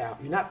figure it out.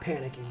 You're not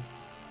panicking.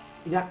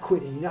 You're not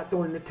quitting. You're not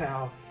throwing in the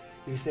towel.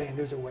 You're saying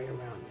there's a way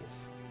around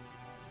this.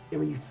 And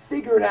when you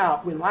figure it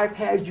out, when life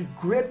has you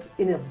gripped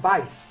in a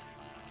vice,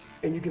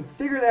 and you can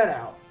figure that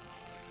out,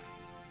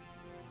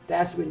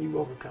 that's when you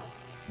overcome.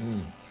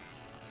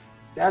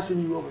 That's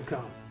when you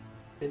overcome.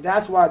 And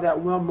that's why that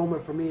one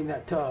moment for me in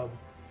that tub,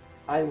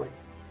 I didn't want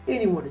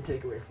anyone to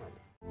take away from me.